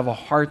this out of a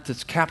heart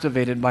that's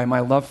captivated by my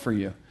love for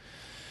you.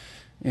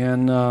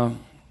 And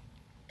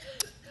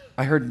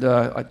I heard,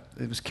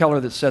 it was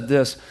Keller that said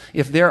this,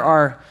 if there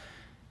are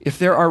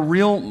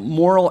real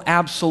moral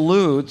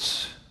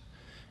absolutes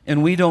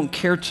and we don't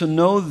care to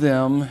know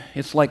them,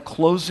 it's like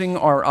closing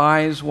our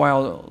eyes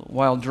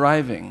while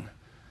driving.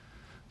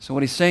 So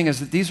what he's saying is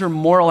that these are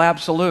moral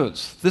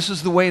absolutes. This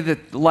is the way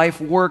that life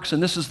works,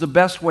 and this is the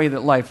best way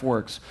that life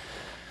works.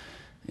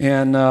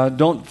 And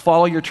don't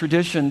follow your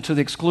tradition to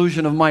the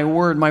exclusion of my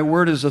word. My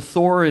word is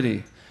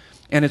authority,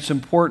 and it's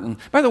important.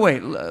 By the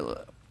way,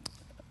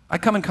 I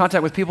come in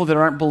contact with people that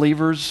aren't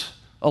believers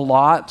a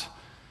lot,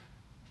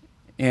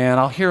 and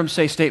I'll hear them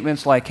say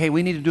statements like, hey,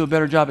 we need to do a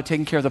better job at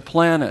taking care of the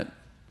planet.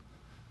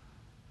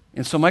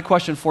 And so my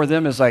question for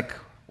them is like,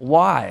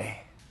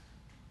 why?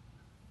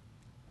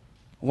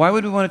 Why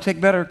would we want to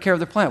take better care of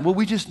the planet? Well,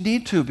 we just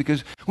need to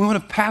because we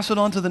want to pass it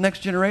on to the next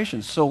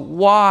generation. So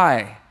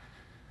why?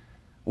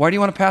 Why do you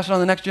want to pass it on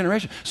to the next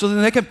generation? So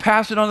then they can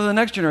pass it on to the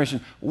next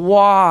generation.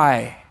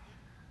 Why?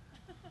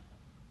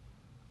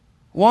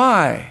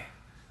 Why?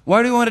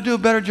 Why do we want to do a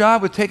better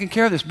job with taking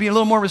care of this? Be a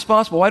little more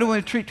responsible. Why do we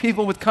want to treat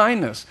people with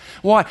kindness?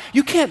 Why?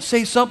 You can't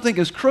say something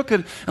is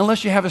crooked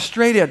unless you have a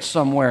straight edge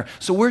somewhere.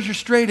 So where's your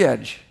straight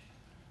edge?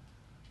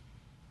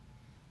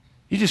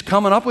 You just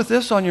coming up with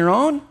this on your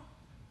own?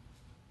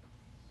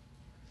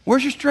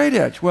 Where's your straight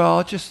edge? Well,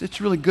 it's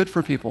really good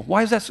for people.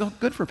 Why is that so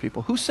good for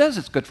people? Who says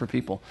it's good for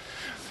people?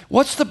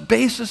 What's the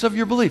basis of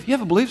your belief? You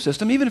have a belief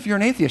system, even if you're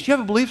an atheist. You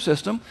have a belief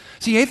system.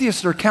 See,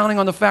 atheists are counting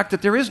on the fact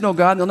that there is no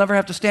God and they'll never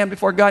have to stand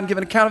before God and give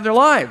an account of their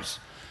lives.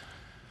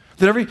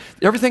 That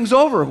everything's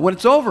over. When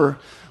it's over,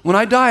 when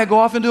I die, I go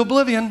off into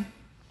oblivion.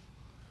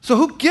 So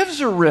who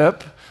gives a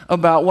rip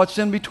about what's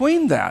in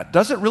between that?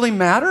 Does it really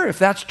matter if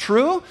that's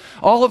true?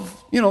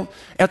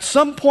 At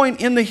some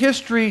point in the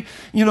history,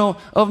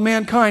 of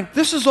mankind,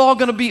 this is all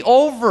going to be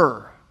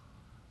over,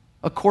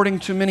 according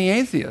to many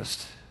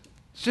atheists.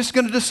 It's just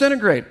going to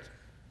disintegrate.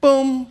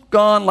 Boom,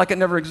 gone like it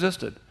never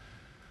existed.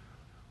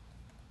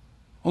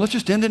 Well, let's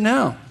just end it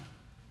now.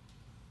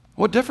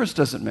 What difference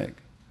does it make?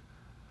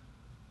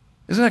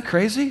 Isn't that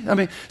crazy? I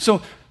mean,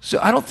 so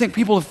I don't think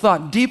people have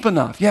thought deep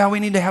enough. Yeah,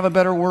 we need to have a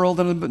better world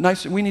and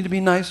we need to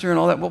be nicer and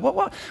all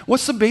that.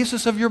 What's the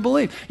basis of your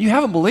belief? You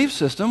have a belief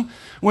system,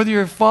 whether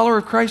you're a follower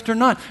of Christ or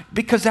not,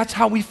 because that's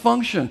how we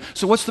function.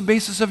 So what's the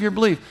basis of your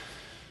belief?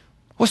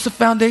 What's the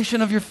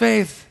foundation of your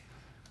faith?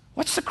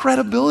 What's the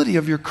credibility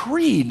of your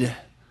creed?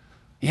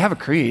 You have a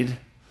creed.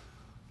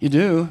 You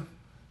do.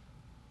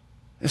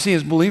 You see,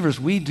 as believers,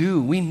 we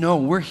know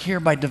we're here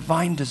by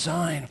divine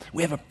design.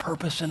 We have a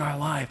purpose in our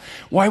life.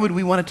 Why would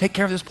we want to take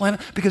care of this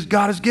planet? Because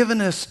God has given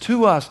this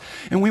to us,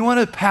 and we want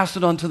to pass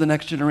it on to the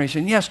next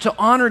generation. Yes, to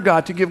honor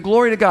God, to give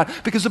glory to God,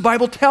 because the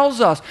Bible tells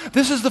us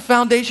this is the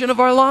foundation of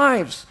our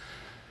lives.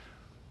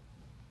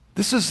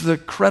 This is the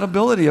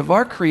credibility of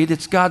our creed.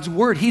 It's God's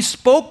word. He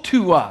spoke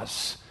to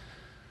us.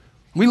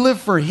 We live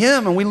for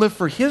Him, and we live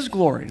for His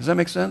glory. Does that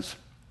make sense?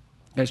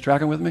 You guys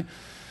tracking with me?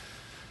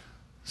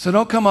 So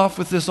don't come off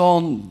with this all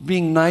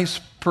being nice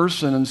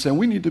person and saying,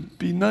 we need to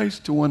be nice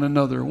to one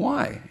another.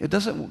 Why?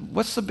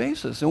 What's the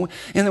basis? And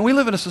then we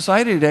live in a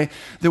society today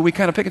that we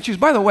kind of pick and choose.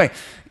 By the way,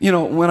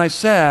 when I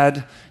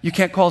said you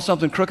can't call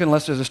something crooked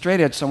unless there's a straight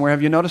edge somewhere,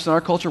 have you noticed in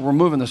our culture we're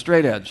moving the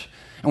straight edge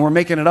and we're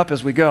making it up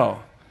as we go.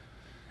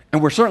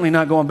 And we're certainly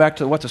not going back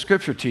to what the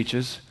Scripture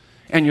teaches.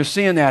 And you're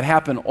seeing that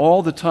happen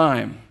all the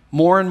time.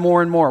 More and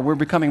more and more. We're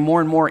becoming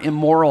more and more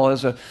immoral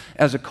as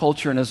a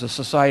culture and as a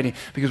society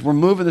because we're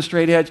moving the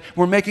straight edge.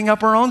 We're making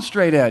up our own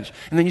straight edge.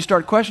 And then you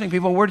start questioning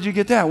people, where did you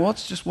get that? Well,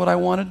 it's just what I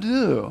want to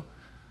do.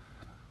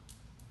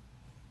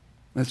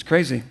 That's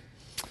crazy.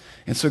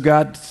 And so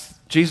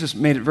Jesus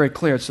made it very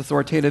clear. It's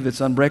authoritative,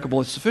 it's unbreakable,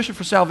 it's sufficient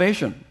for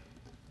salvation.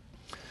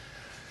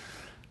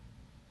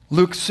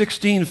 Luke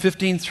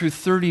 16:15 through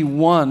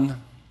 31,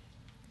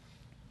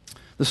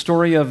 the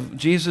story of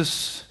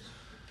Jesus.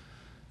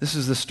 This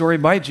is the story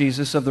by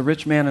Jesus of the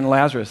rich man and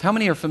Lazarus. How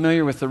many are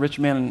familiar with the rich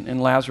man and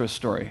Lazarus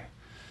story?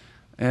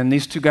 And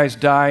these two guys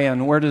die,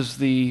 and where does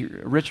the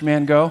rich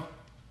man go?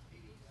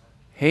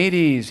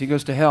 Hades. He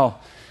goes to hell.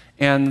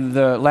 And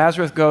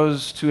Lazarus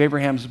goes to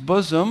Abraham's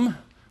bosom,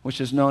 which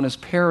is known as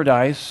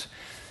paradise.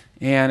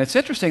 And it's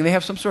interesting, they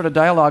have some sort of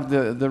dialogue.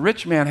 The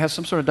rich man has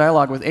some sort of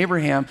dialogue with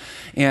Abraham,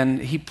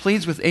 and he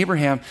pleads with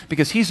Abraham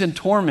because he's in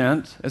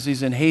torment, as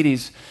he's in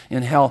Hades,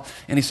 in hell.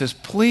 And he says,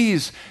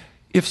 please,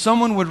 if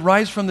someone would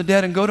rise from the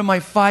dead and go to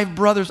my 5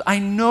 brothers, I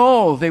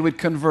know they would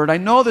convert. I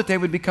know that they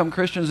would become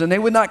Christians and they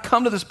would not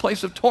come to this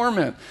place of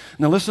torment.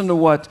 Now listen to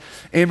what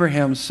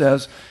Abraham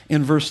says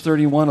in verse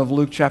 31 of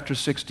Luke chapter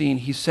 16.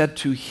 He said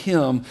to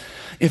him,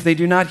 if they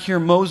do not hear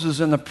Moses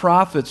and the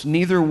prophets,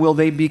 neither will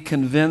they be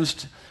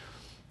convinced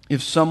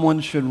if someone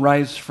should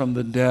rise from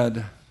the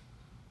dead.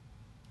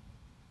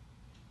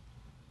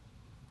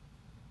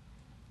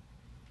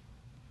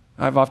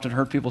 I've often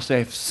heard people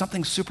say if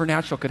something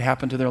supernatural could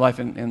happen to their life,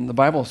 and the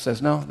Bible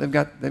says no, they've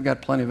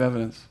got plenty of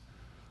evidence.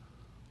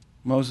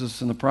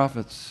 Moses and the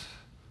prophets.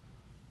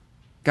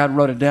 God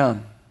wrote it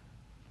down.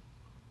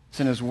 It's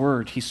in His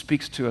Word. He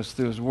speaks to us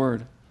through His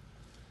Word.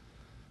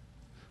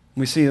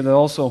 We see that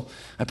also,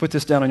 I put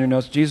this down on your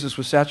notes, Jesus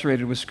was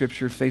saturated with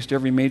Scripture, faced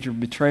every major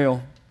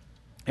betrayal,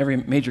 every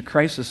major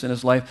crisis in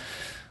His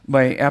life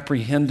by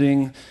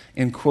apprehending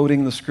and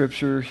quoting the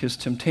Scripture, His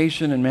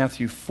temptation in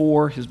Matthew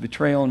 4, His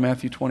betrayal in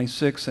Matthew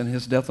 26, and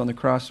His death on the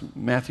cross,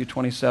 Matthew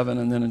 27,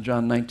 and then in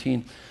John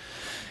 19.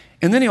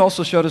 And then He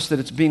also showed us that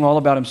it's being all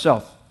about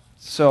Himself.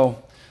 So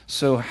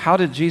how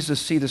did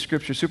Jesus see the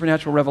Scripture?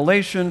 Supernatural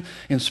revelation,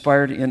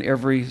 inspired in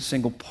every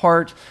single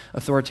part,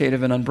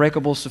 authoritative and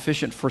unbreakable,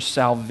 sufficient for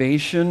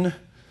salvation,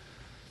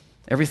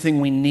 everything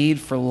we need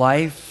for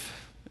life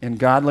and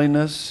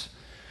godliness,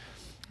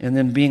 and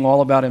then being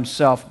all about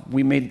Himself.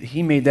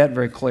 He made that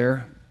very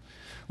clear.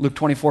 Luke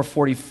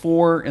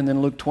 24:44, and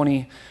then Luke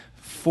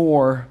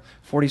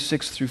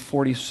 24:46 through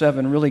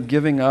 47, really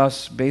giving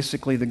us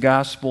basically the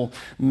gospel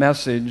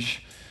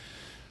message.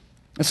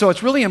 And so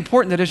it's really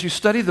important that as you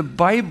study the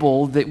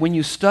Bible, that when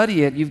you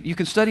study it, you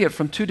can study it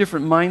from two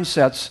different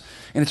mindsets,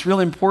 and it's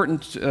really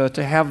important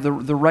to have the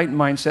right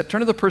mindset. Turn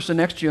to the person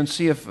next to you and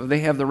see if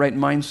they have the right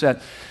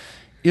mindset.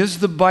 Is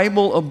the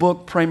Bible a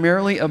book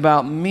primarily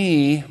about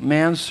me,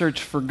 man's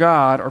search for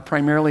God, or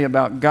primarily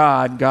about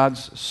God,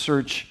 God's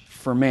search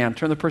for man?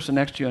 Turn to the person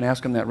next to you and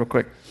ask them that real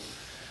quick.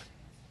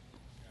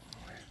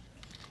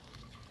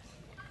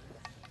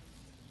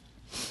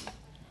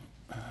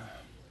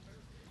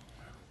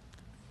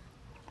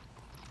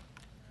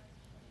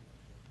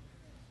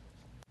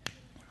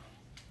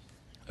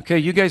 Okay,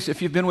 you guys,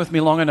 if you've been with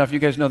me long enough, you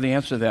guys know the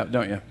answer to that,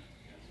 don't you?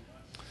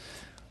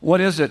 What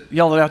is it?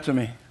 Yell it out to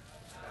me.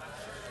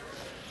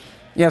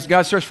 Yes,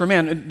 God's search for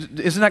man.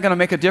 Isn't that going to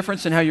make a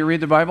difference in how you read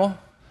the Bible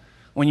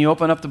when you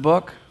open up the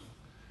book?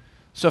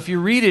 So if you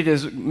read it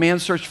as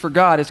man's search for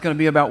God, it's going to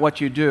be about what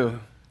you do.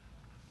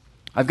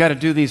 I've got to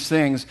do these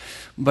things,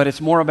 but it's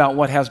more about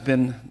what has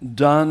been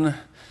done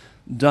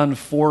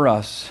for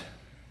us.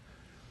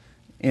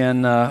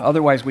 And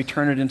otherwise, we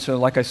turn it into,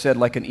 like I said,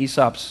 like an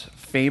Aesop's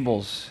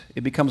fables.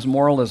 It becomes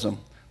moralism.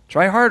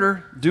 Try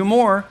harder, do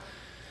more.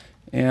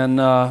 And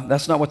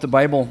that's not what the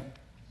Bible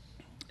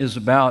is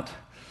about.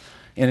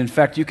 And in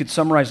fact, you could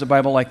summarize the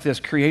Bible like this: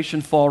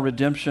 creation, fall,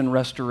 redemption,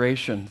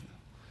 restoration.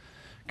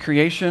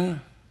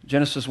 Creation,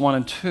 Genesis 1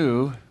 and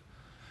 2.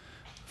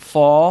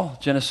 Fall,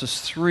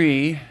 Genesis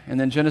 3. And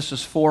then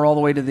Genesis 4 all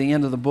the way to the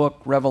end of the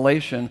book,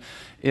 Revelation,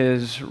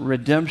 is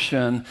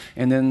redemption.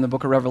 And then the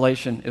book of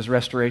Revelation is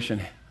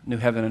restoration, new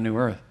heaven and new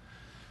earth.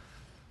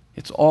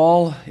 It's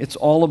all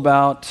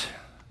about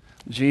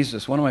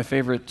Jesus. One of my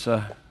favorite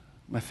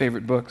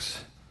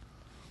books,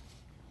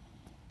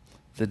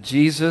 the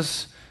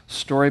Jesus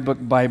Storybook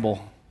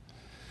Bible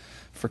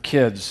for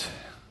kids.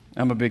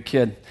 I'm a big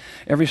kid.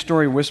 Every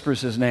story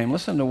whispers His name.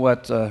 Listen to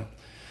what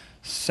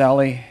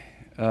Sally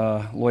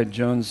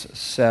Lloyd-Jones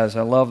says.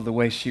 I love the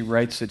way she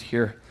writes it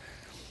here.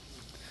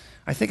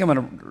 I think I'm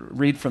going to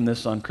read from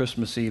this on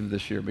Christmas Eve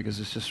this year because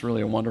it's just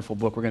really a wonderful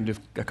book. We're going to do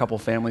a couple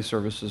family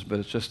services, but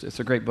it's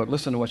a great book.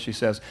 Listen to what she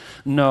says.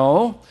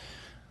 No,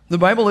 the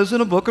Bible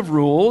isn't a book of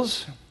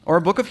rules or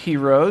a book of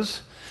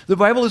heroes. The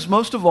Bible is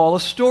most of all a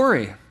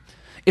story.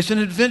 It's an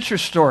adventure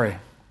story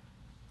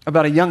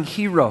about a young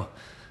hero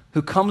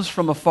who comes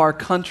from a far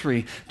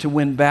country to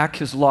win back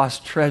his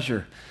lost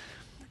treasure.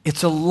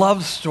 It's a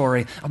love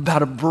story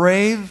about a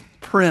brave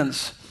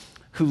prince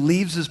who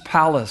leaves his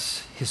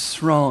palace, his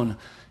throne,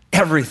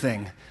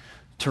 everything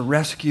to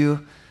rescue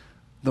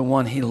the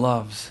one he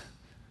loves.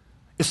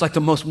 It's like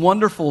the most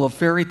wonderful of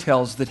fairy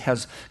tales that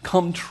has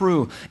come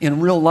true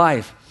in real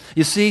life.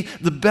 You see,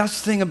 the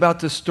best thing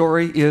about this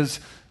story is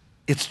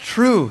it's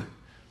true.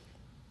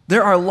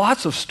 There are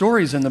lots of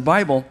stories in the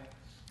Bible,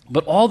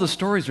 but all the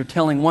stories are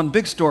telling one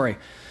big story.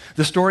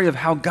 The story of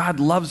how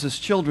God loves His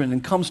children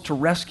and comes to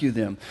rescue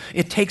them.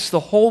 It takes the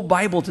whole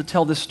Bible to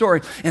tell this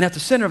story. And at the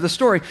center of the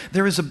story,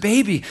 there is a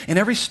baby. And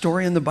every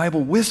story in the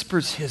Bible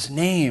whispers His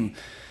name.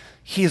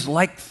 He is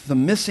like the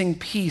missing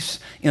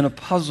piece in a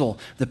puzzle,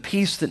 the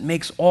piece that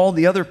makes all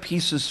the other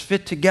pieces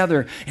fit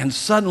together. And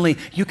suddenly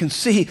you can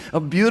see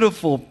a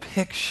beautiful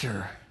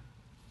picture.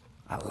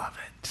 I love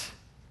it.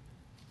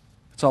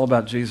 It's all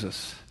about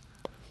Jesus.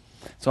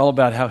 It's all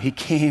about how He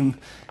came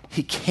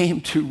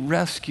to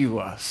rescue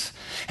us.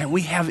 And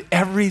we have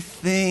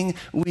everything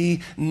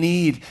we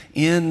need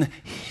in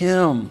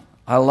Him.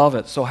 I love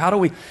it. So how do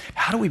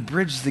we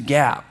bridge the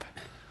gap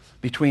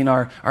between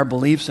our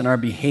beliefs and our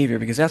behavior?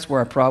 Because that's where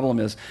our problem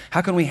is.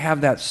 How can we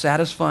have that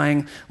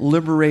satisfying,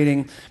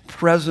 liberating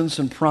presence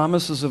and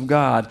promises of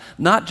God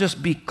not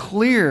just be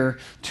clear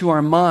to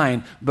our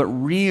mind, but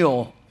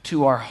real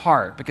to our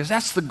heart? Because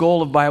that's the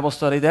goal of Bible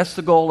study. That's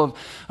the goal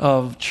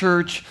of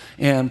church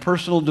and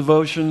personal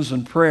devotions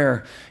and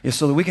prayer, is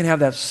so that we can have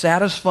that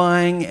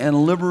satisfying and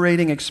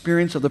liberating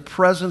experience of the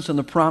presence and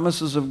the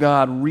promises of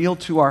God real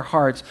to our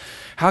hearts.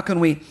 How can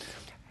we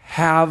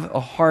have a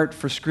heart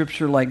for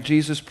Scripture like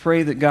Jesus?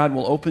 Pray that God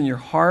will open your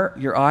heart,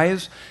 your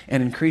eyes,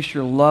 and increase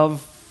your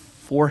love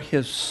for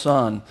His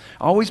Son.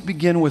 Always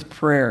begin with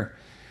prayer.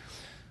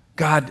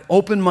 God,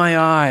 open my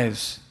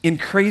eyes,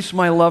 increase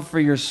my love for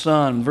your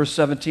Son. Verse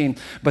 17,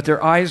 but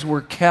their eyes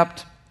were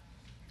kept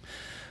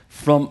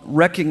from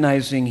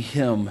recognizing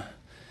him.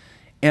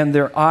 And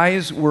their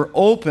eyes were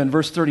open,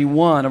 verse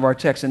 31 of our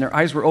text, and their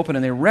eyes were open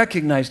and they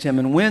recognized him.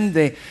 And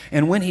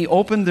when he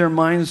opened their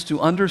minds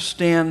to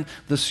understand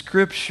the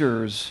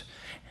Scriptures,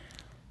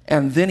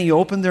 and then he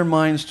opened their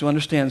minds to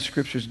understand the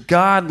Scriptures,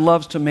 God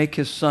loves to make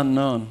his Son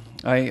known.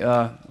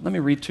 Let me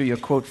read to you a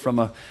quote from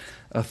a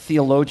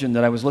theologian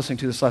that I was listening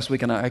to this last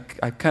week, and I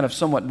kind of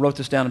somewhat wrote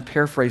this down and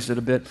paraphrased it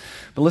a bit,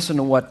 but listen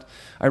to what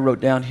I wrote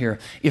down here.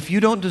 If you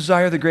don't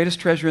desire the greatest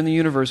treasure in the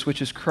universe,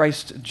 which is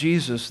Christ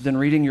Jesus, then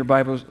reading your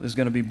Bible is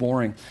going to be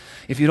boring.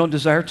 If you don't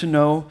desire to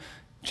know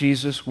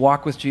Jesus,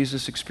 walk with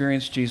Jesus,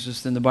 experience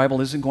Jesus, then the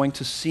Bible isn't going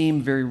to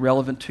seem very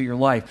relevant to your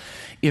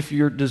life. If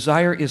your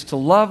desire is to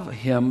love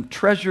him,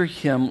 treasure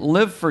him,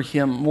 live for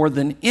him more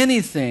than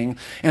anything,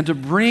 and to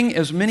bring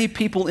as many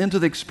people into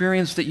the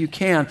experience that you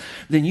can,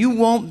 then you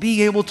won't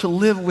be able to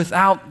live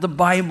without the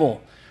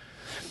Bible.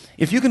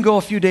 If you can go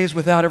a few days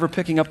without ever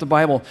picking up the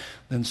Bible,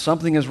 then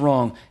something is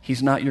wrong.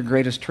 He's not your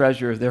greatest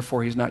treasure,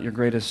 therefore he's not your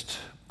greatest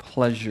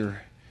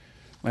pleasure.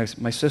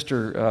 My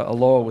sister,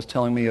 Aloha, was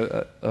telling me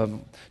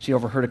she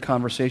overheard a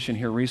conversation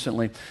here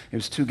recently. It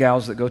was two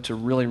gals that go to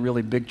really,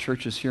 really big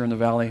churches here in the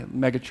valley,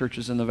 mega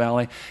churches in the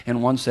valley,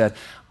 and one said,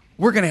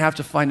 we're going to have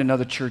to find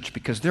another church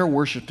because their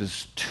worship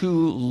is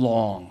too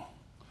long.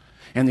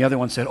 And the other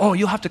one said, oh,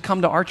 you'll have to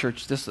come to our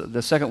church.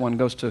 The second one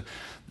goes to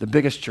the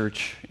biggest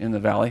church in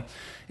the valley.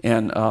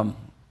 And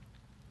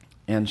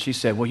she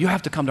said, well, you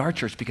have to come to our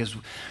church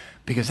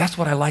because that's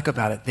what I like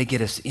about it. They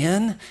get us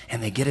in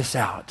and they get us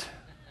out.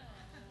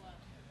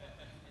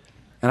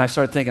 And I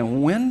started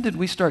thinking, when did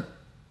we start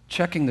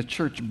checking the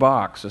church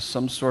box as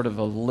some sort of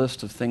a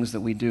list of things that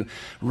we do,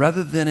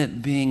 rather than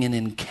it being an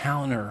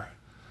encounter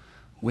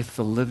with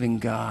the living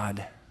God?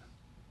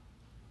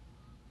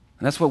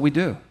 And that's what we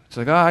do. It's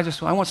like, I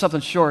want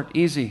something short,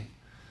 easy,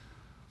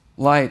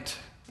 light.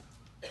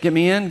 Get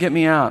me in, get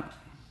me out.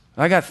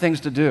 I got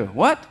things to do.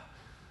 What?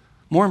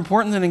 More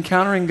important than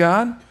encountering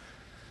God?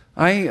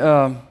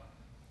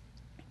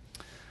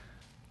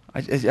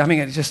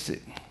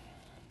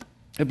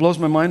 It blows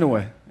my mind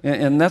away.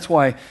 And that's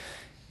why,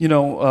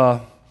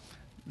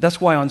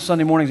 that's why on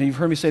Sunday mornings, and you've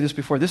heard me say this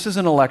before, this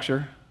isn't a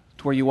lecture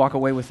to where you walk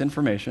away with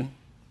information.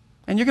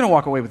 And you're going to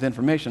walk away with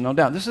information, no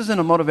doubt. This isn't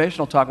a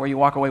motivational talk where you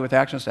walk away with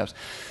action steps.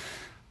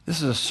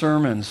 This is a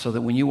sermon so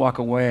that when you walk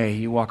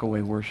away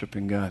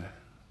worshiping God.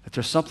 That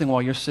there's something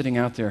while you're sitting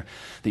out there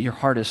that your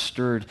heart is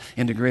stirred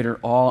into greater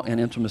awe and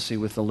intimacy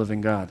with the living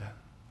God.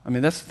 I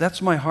mean,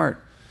 that's my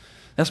heart.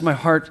 That's my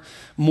heart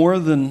more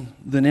than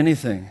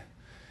anything.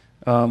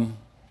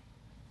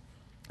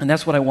 And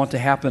that's what I want to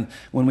happen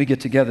when we get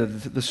together.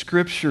 The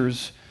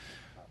Scriptures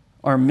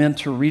are meant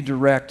to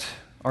redirect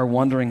our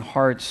wandering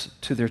hearts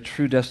to their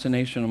true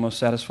destination and most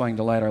satisfying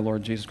delight, our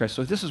Lord Jesus Christ.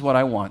 So this is what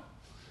I want.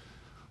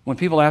 When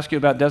people ask you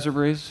about Desert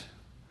Breeze,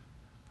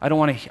 I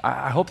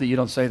hope that you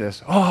don't say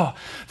this, oh,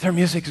 their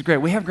music is great.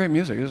 We have great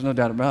music, there's no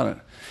doubt about it.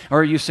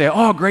 Or you say,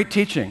 oh, great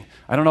teaching.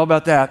 I don't know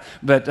about that,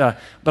 but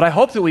I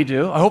hope that we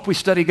do. I hope we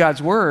study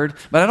God's Word,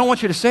 but I don't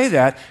want you to say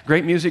that,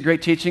 great music,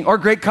 great teaching, or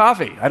great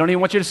coffee. I don't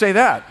even want you to say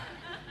that.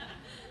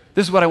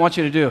 This is what I want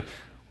you to do.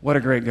 What a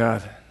great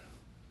God.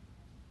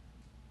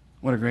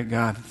 What a great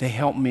God. They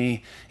help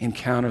me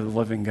encounter the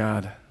living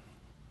God.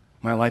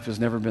 My life has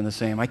never been the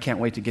same. I can't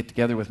wait to get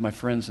together with my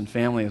friends and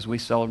family as we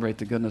celebrate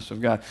the goodness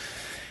of God.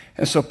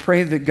 And so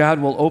pray that God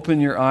will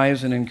open your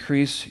eyes and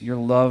increase your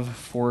love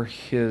for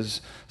his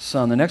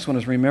Son. The next one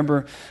is,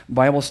 remember,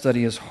 Bible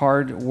study is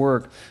hard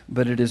work,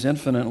 but it is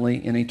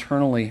infinitely and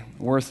eternally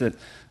worth it.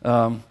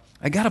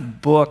 I got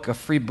a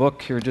free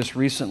book here just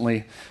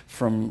recently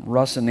from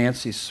Russ and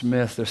Nancy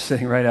Smith. They're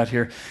sitting right out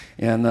here,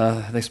 and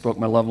they spoke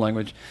my love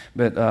language.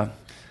 But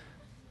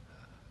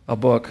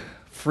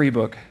free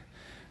book.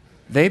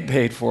 They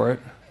paid for it.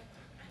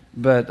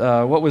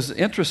 But what was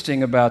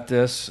interesting about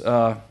this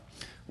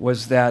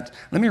was that,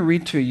 let me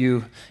read to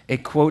you a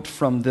quote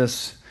from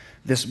this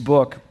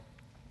book.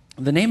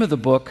 The name of the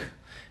book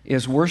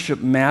is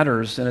Worship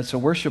Matters, and it's a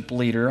worship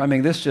leader. I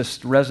mean, this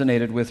just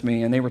resonated with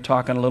me, and they were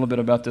talking a little bit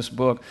about this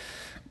book.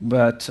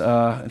 But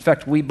in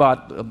fact, we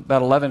bought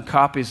about 11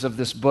 copies of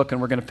this book, and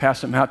we're going to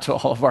pass them out to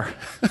all of our,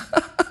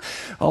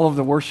 all of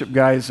the worship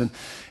guys. And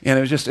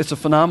it's a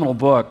phenomenal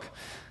book.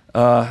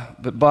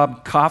 But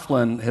Bob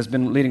Coughlin has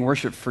been leading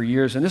worship for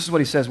years, and this is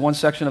what he says. One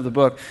section of the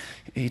book,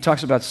 he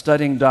talks about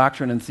studying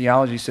doctrine and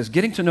theology. He says,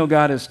 getting to know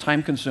God is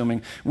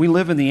time-consuming. We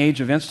live in the age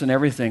of instant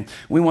everything.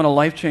 We want a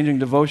life-changing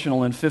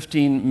devotional in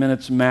 15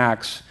 minutes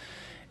max.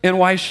 And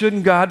why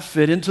shouldn't God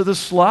fit into the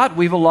slot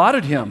we've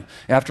allotted him?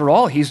 After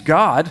all, he's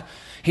God.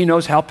 He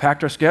knows how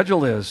packed our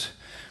schedule is.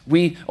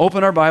 we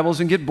open our Bibles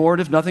and get bored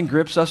if nothing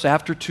grips us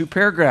after 2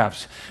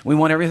 paragraphs. We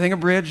want everything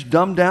abridged,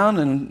 dumbed down,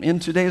 and in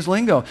today's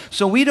lingo.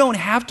 So we don't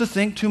have to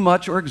think too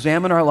much or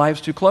examine our lives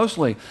too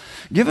closely.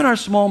 Given our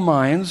small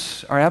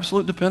minds, our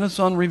absolute dependence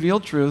on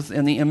revealed truth,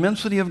 and the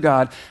immensity of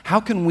God, how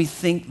can we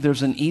think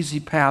there's an easy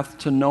path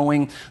to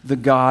knowing the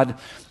God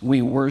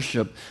we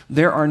worship?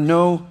 There are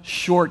no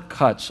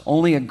shortcuts,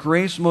 only a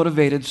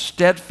grace-motivated,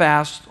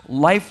 steadfast,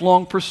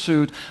 lifelong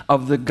pursuit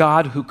of the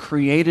God who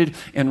created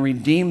and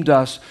redeemed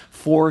us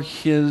for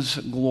His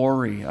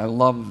glory. I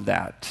love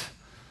that.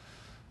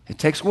 It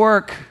takes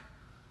work,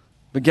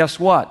 but guess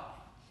what?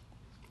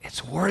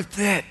 It's worth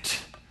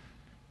it.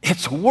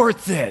 It's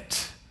worth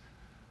it.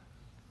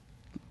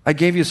 I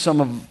gave you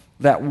some of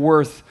that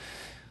worth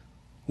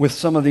with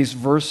some of these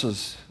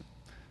verses.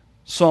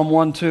 Psalm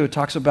 1:2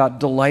 talks about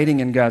delighting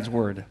in God's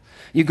word.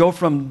 You go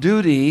from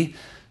duty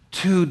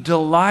to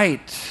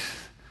delight.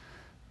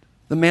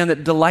 The man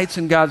that delights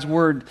in God's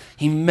word,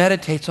 he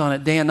meditates on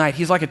it day and night.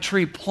 He's like a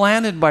tree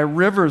planted by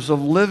rivers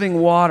of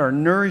living water,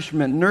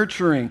 nourishment,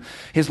 nurturing.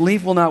 His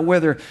leaf will not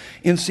wither.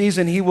 In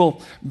season, he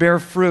will bear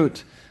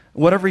fruit.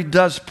 Whatever he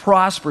does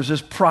prospers.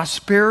 There's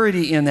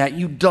prosperity in that.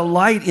 You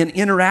delight in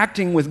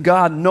interacting with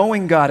God,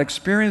 knowing God,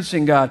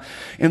 experiencing God.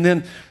 And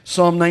then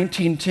Psalm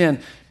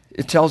 19:10,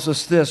 it tells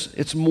us this: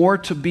 it's more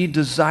to be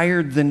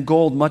desired than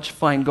gold, much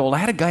fine gold. I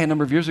had a guy a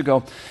number of years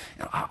ago,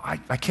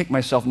 I kick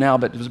myself now,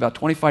 but it was about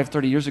 25,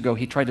 30 years ago,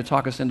 he tried to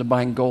talk us into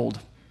buying gold.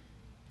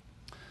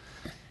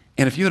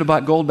 And if you had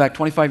bought gold back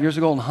 25 years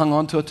ago and hung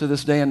on to it to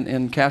this day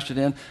and cashed it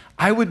in,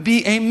 I would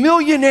be a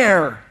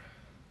millionaire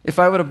if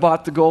I would have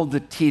bought the gold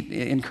that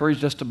he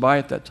encouraged us to buy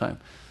at that time.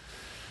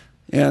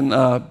 And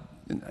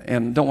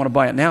don't want to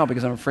buy it now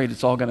because I'm afraid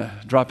it's all going to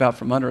drop out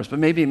from under us. But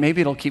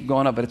maybe it'll keep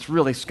going up, but it's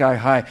really sky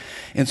high.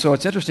 And so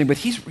it's interesting. But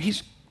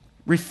he's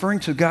referring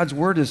to God's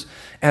word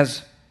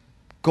as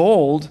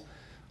gold,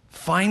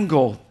 fine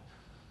gold.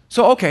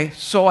 So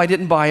I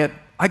didn't buy it.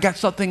 I got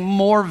something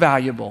more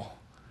valuable.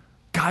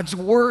 God's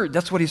word,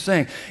 that's what he's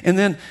saying. And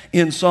then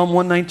in Psalm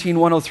 119,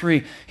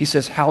 103, he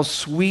says, how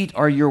sweet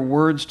are your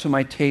words to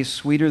my taste,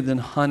 sweeter than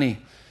honey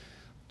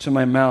to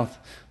my mouth.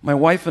 My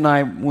wife and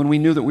I, when we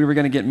knew that we were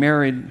going to get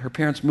married, her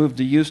parents moved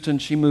to Houston.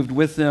 She moved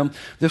with them.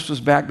 This was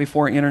back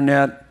before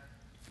internet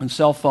and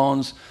cell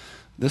phones.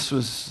 This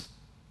was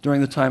during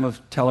the time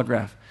of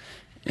telegraph.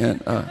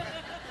 And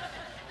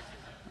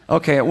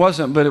it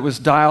wasn't, but it was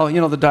dial. You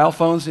know the dial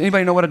phones?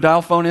 Anybody know what a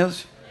dial phone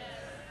is?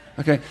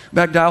 Okay,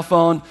 back dial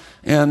phone.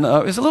 And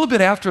it was a little bit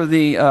after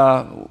the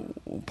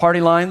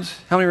party lines.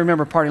 How many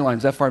remember party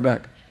lines that far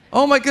back?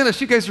 Oh my goodness,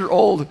 you guys are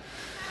old.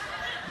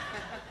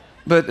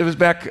 But it was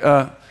back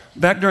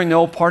during the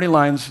old party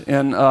lines,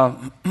 and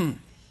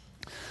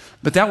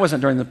but that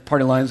wasn't during the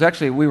party lines.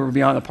 Actually, we were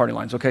beyond the party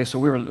lines. Okay, so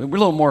we're a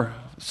little more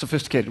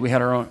sophisticated. We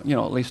had our own,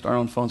 at least our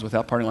own phones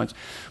without party lines.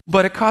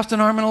 But it cost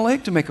an arm and a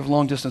leg to make a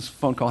long distance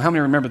phone call. How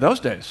many remember those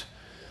days?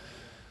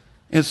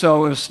 And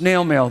so it was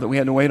snail mail that we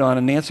had to wait on,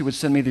 and Nancy would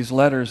send me these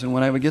letters, and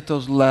when I would get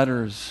those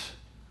letters,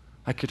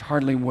 I could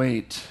hardly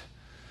wait.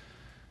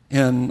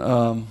 And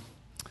I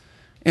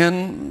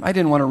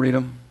didn't want to read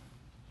them.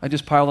 I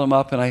just piled them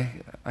up, and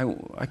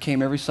I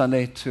came every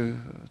Sunday to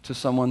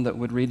someone that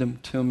would read them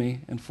to me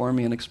and for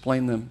me and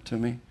explain them to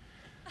me.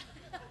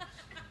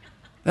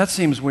 That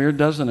seems weird,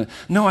 doesn't it?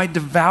 No, I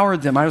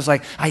devoured them. I was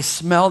like, I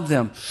smelled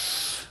them.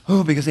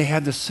 Oh, because they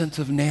had the scent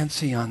of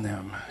Nancy on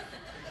them.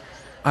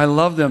 I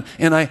love them.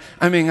 And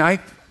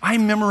I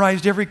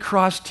memorized every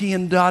crossed T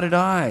and dotted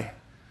I.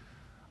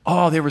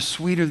 Oh, they were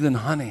sweeter than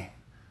honey.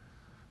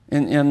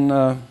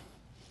 And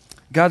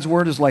God's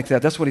word is like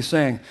that. That's what he's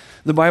saying.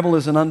 The Bible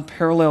is an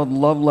unparalleled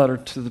love letter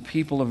to the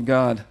people of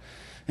God.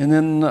 And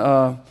then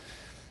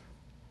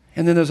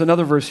there's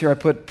another verse here. I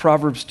put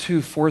Proverbs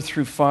 2, 4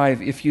 through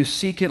 5. If you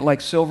seek it like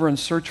silver and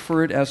search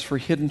for it as for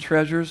hidden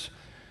treasures,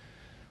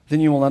 then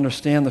you will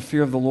understand the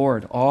fear of the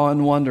Lord, awe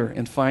and wonder,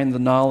 and find the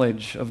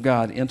knowledge of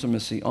God,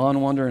 intimacy, awe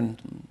and wonder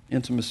and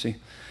intimacy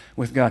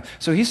with God.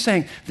 So he's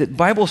saying that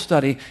Bible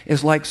study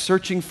is like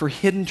searching for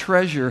hidden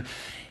treasure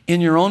in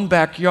your own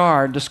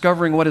backyard,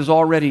 discovering what is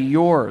already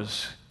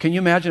yours. Can you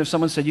imagine if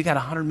someone said, you got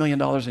 $100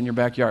 million in your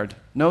backyard?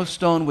 No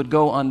stone would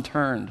go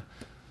unturned.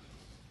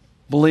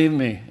 Believe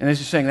me. And as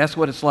he's saying, that's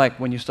what it's like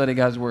when you study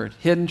God's word.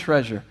 Hidden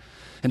treasure.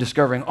 And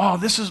discovering,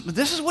 this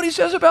is what he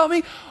says about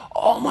me?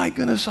 Oh my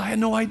goodness, I had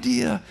no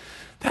idea.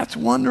 That's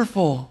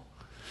wonderful.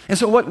 And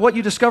so what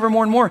you discover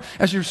more and more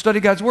as you study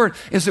God's word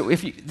is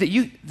that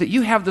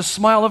you have the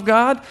smile of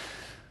God.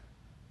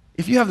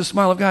 If you have the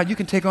smile of God, you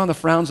can take on the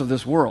frowns of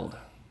this world.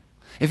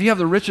 If you have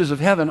the riches of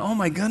heaven, oh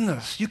my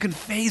goodness, you can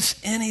face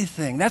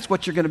anything. That's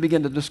what you're going to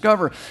begin to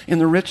discover in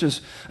the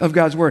riches of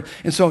God's word.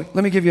 And so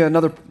let me give you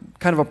another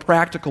kind of a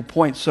practical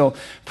point. So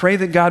pray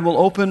that God will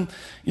open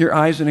your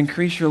eyes and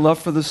increase your love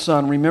for the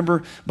Son.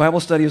 Remember,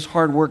 Bible study is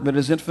hard work, but it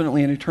is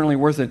infinitely and eternally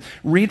worth it.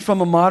 Read from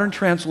a modern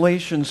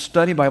translation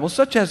study Bible,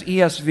 such as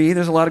ESV.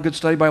 There's a lot of good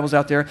study Bibles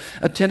out there.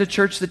 Attend a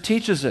church that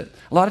teaches it.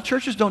 A lot of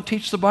churches don't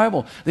teach the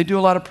Bible. They do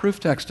a lot of proof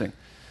texting.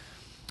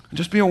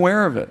 Just be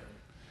aware of it.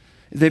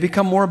 They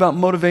become more about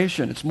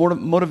motivation. It's more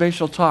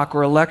motivational talk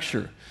or a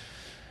lecture.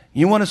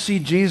 You want to see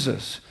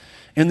Jesus,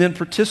 and then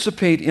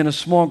participate in a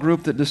small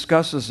group that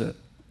discusses it.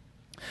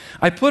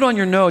 I put on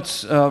your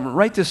notes,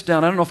 write this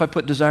down. I don't know if I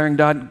put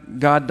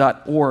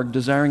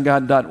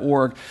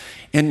desiringgod.org,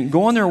 and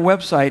go on their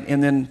website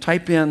and then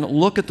type in,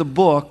 look at the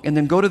book, and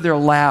then go to their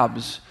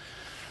labs.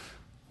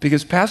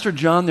 Because Pastor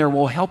John there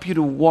will help you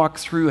to walk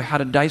through how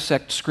to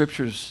dissect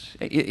scriptures.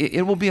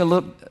 It will be a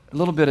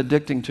little bit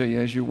addicting to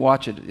you as you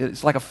watch it.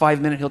 It's like a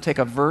 5-minute, he'll take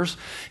a verse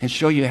and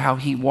show you how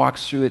he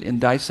walks through it and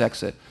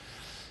dissects it.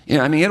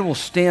 I mean, it will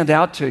stand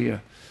out to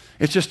you.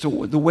 It's just the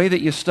way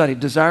that you study.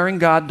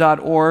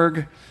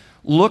 Desiringgod.org.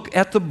 Look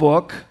at the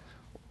book,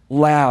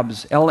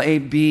 Labs,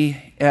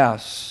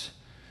 L-A-B-S.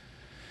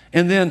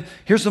 And then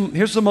here's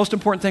the most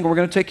important thing. We're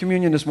going to take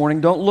communion this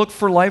morning. Don't look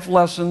for life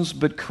lessons,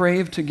 but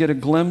crave to get a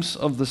glimpse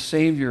of the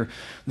Savior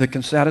that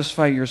can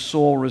satisfy your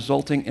soul,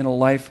 resulting in a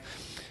life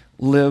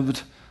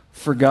lived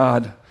for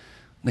God.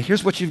 Now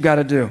here's what you've got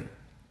to do.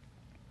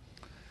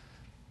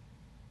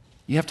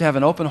 You have to have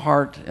an open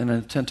heart and an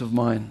attentive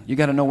mind. You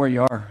got to know where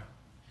you are.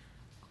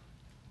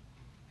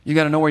 You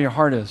got to know where your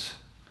heart is.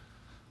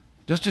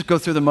 Just go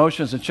through the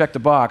motions and check the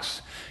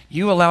box.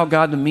 You allow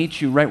God to meet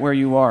you right where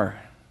you are.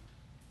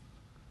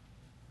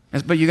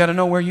 But you got to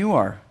know where you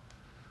are.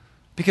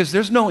 Because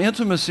there's no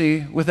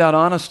intimacy without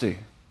honesty.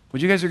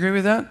 Would you guys agree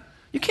with that?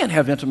 You can't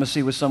have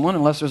intimacy with someone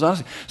unless there's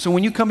honesty. So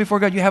when you come before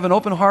God, you have an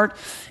open heart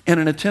and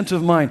an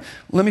attentive mind.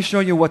 Let me show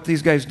you what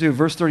these guys do.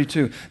 Verse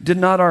 32. Did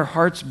not our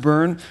hearts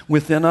burn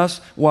within us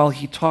while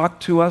he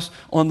talked to us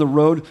on the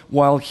road,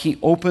 while he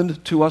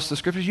opened to us the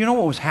scriptures? You know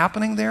what was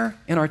happening there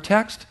in our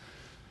text?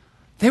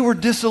 They were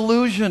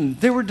disillusioned.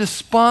 They were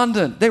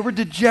despondent. They were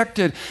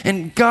dejected.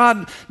 And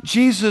God,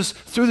 Jesus,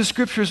 through the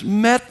scriptures,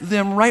 met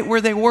them right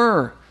where they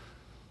were.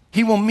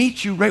 He will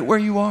meet you right where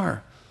you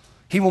are.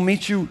 He will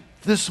meet you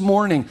this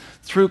morning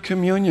through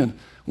communion,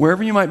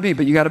 wherever you might be.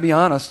 But you got to be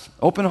honest.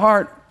 Open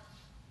heart,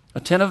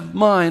 attentive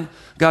mind.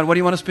 God, what do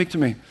you want to speak to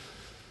me?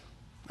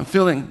 I'm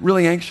feeling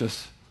really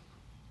anxious.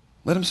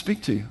 Let him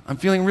speak to you. I'm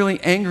feeling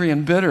really angry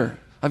and bitter.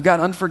 I've got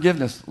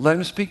unforgiveness. Let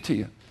him speak to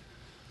you.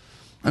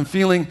 I'm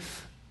feeling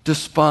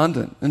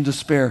despondent and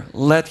despair.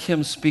 Let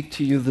him speak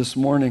to you this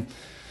morning.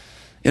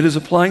 It is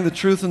applying the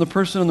truth in the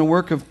person and the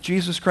work of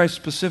Jesus Christ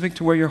specific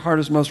to where your heart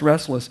is most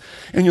restless.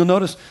 And you'll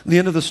notice the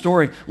end of the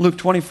story, Luke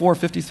 24,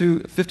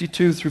 52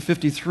 through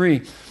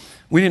 53.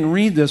 We didn't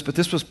read this, but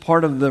this was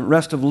part of the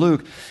rest of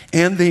Luke.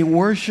 And they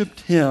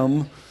worshiped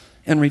him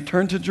and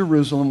returned to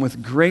Jerusalem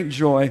with great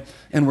joy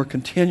and were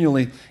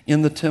continually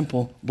in the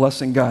temple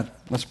blessing God.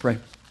 Let's pray.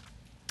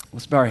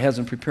 Let's bow our heads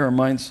and prepare our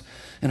minds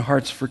and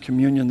hearts for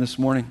communion this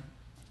morning.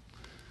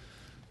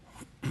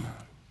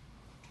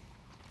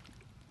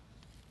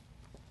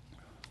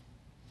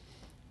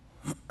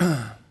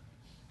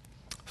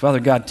 Father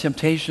God,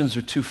 temptations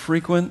are too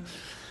frequent.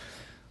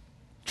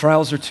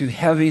 Trials are too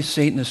heavy.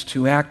 Satan is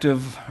too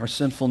active. Our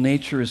sinful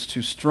nature is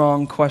too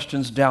strong.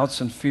 Questions,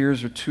 doubts, and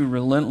fears are too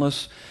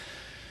relentless.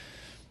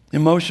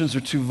 Emotions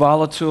are too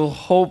volatile.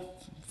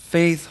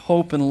 Faith,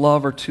 hope, and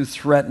love are too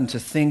threatened. To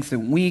think that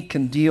we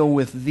can deal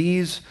with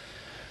these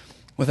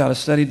without a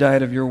steady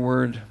diet of your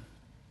word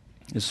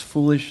is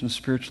foolish and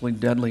spiritually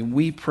deadly.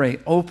 We pray,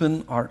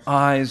 open our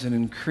eyes and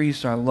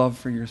increase our love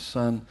for your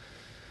Son.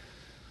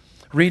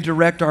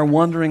 Redirect our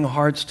wandering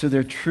hearts to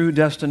their true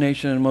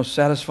destination and most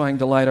satisfying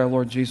delight, our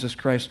Lord Jesus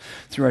Christ,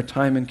 through our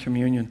time in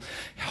communion.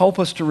 Help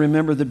us to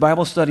remember that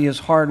Bible study is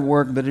hard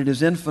work, but it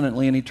is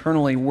infinitely and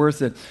eternally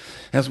worth it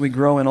as we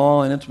grow in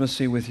awe and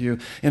intimacy with you.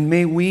 And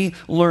may we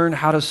learn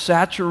how to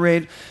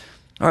saturate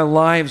our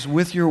lives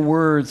with your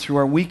word through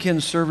our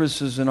weekend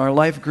services and our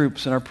life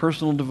groups and our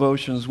personal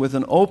devotions with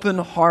an open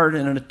heart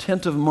and an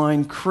attentive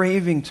mind,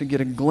 craving to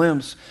get a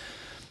glimpse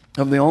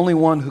of the only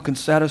one who can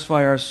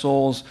satisfy our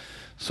souls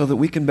so that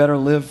we can better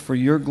live for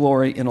your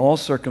glory in all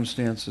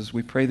circumstances.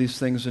 We pray these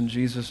things in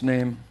Jesus'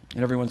 name.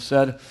 And everyone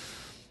said,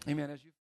 amen.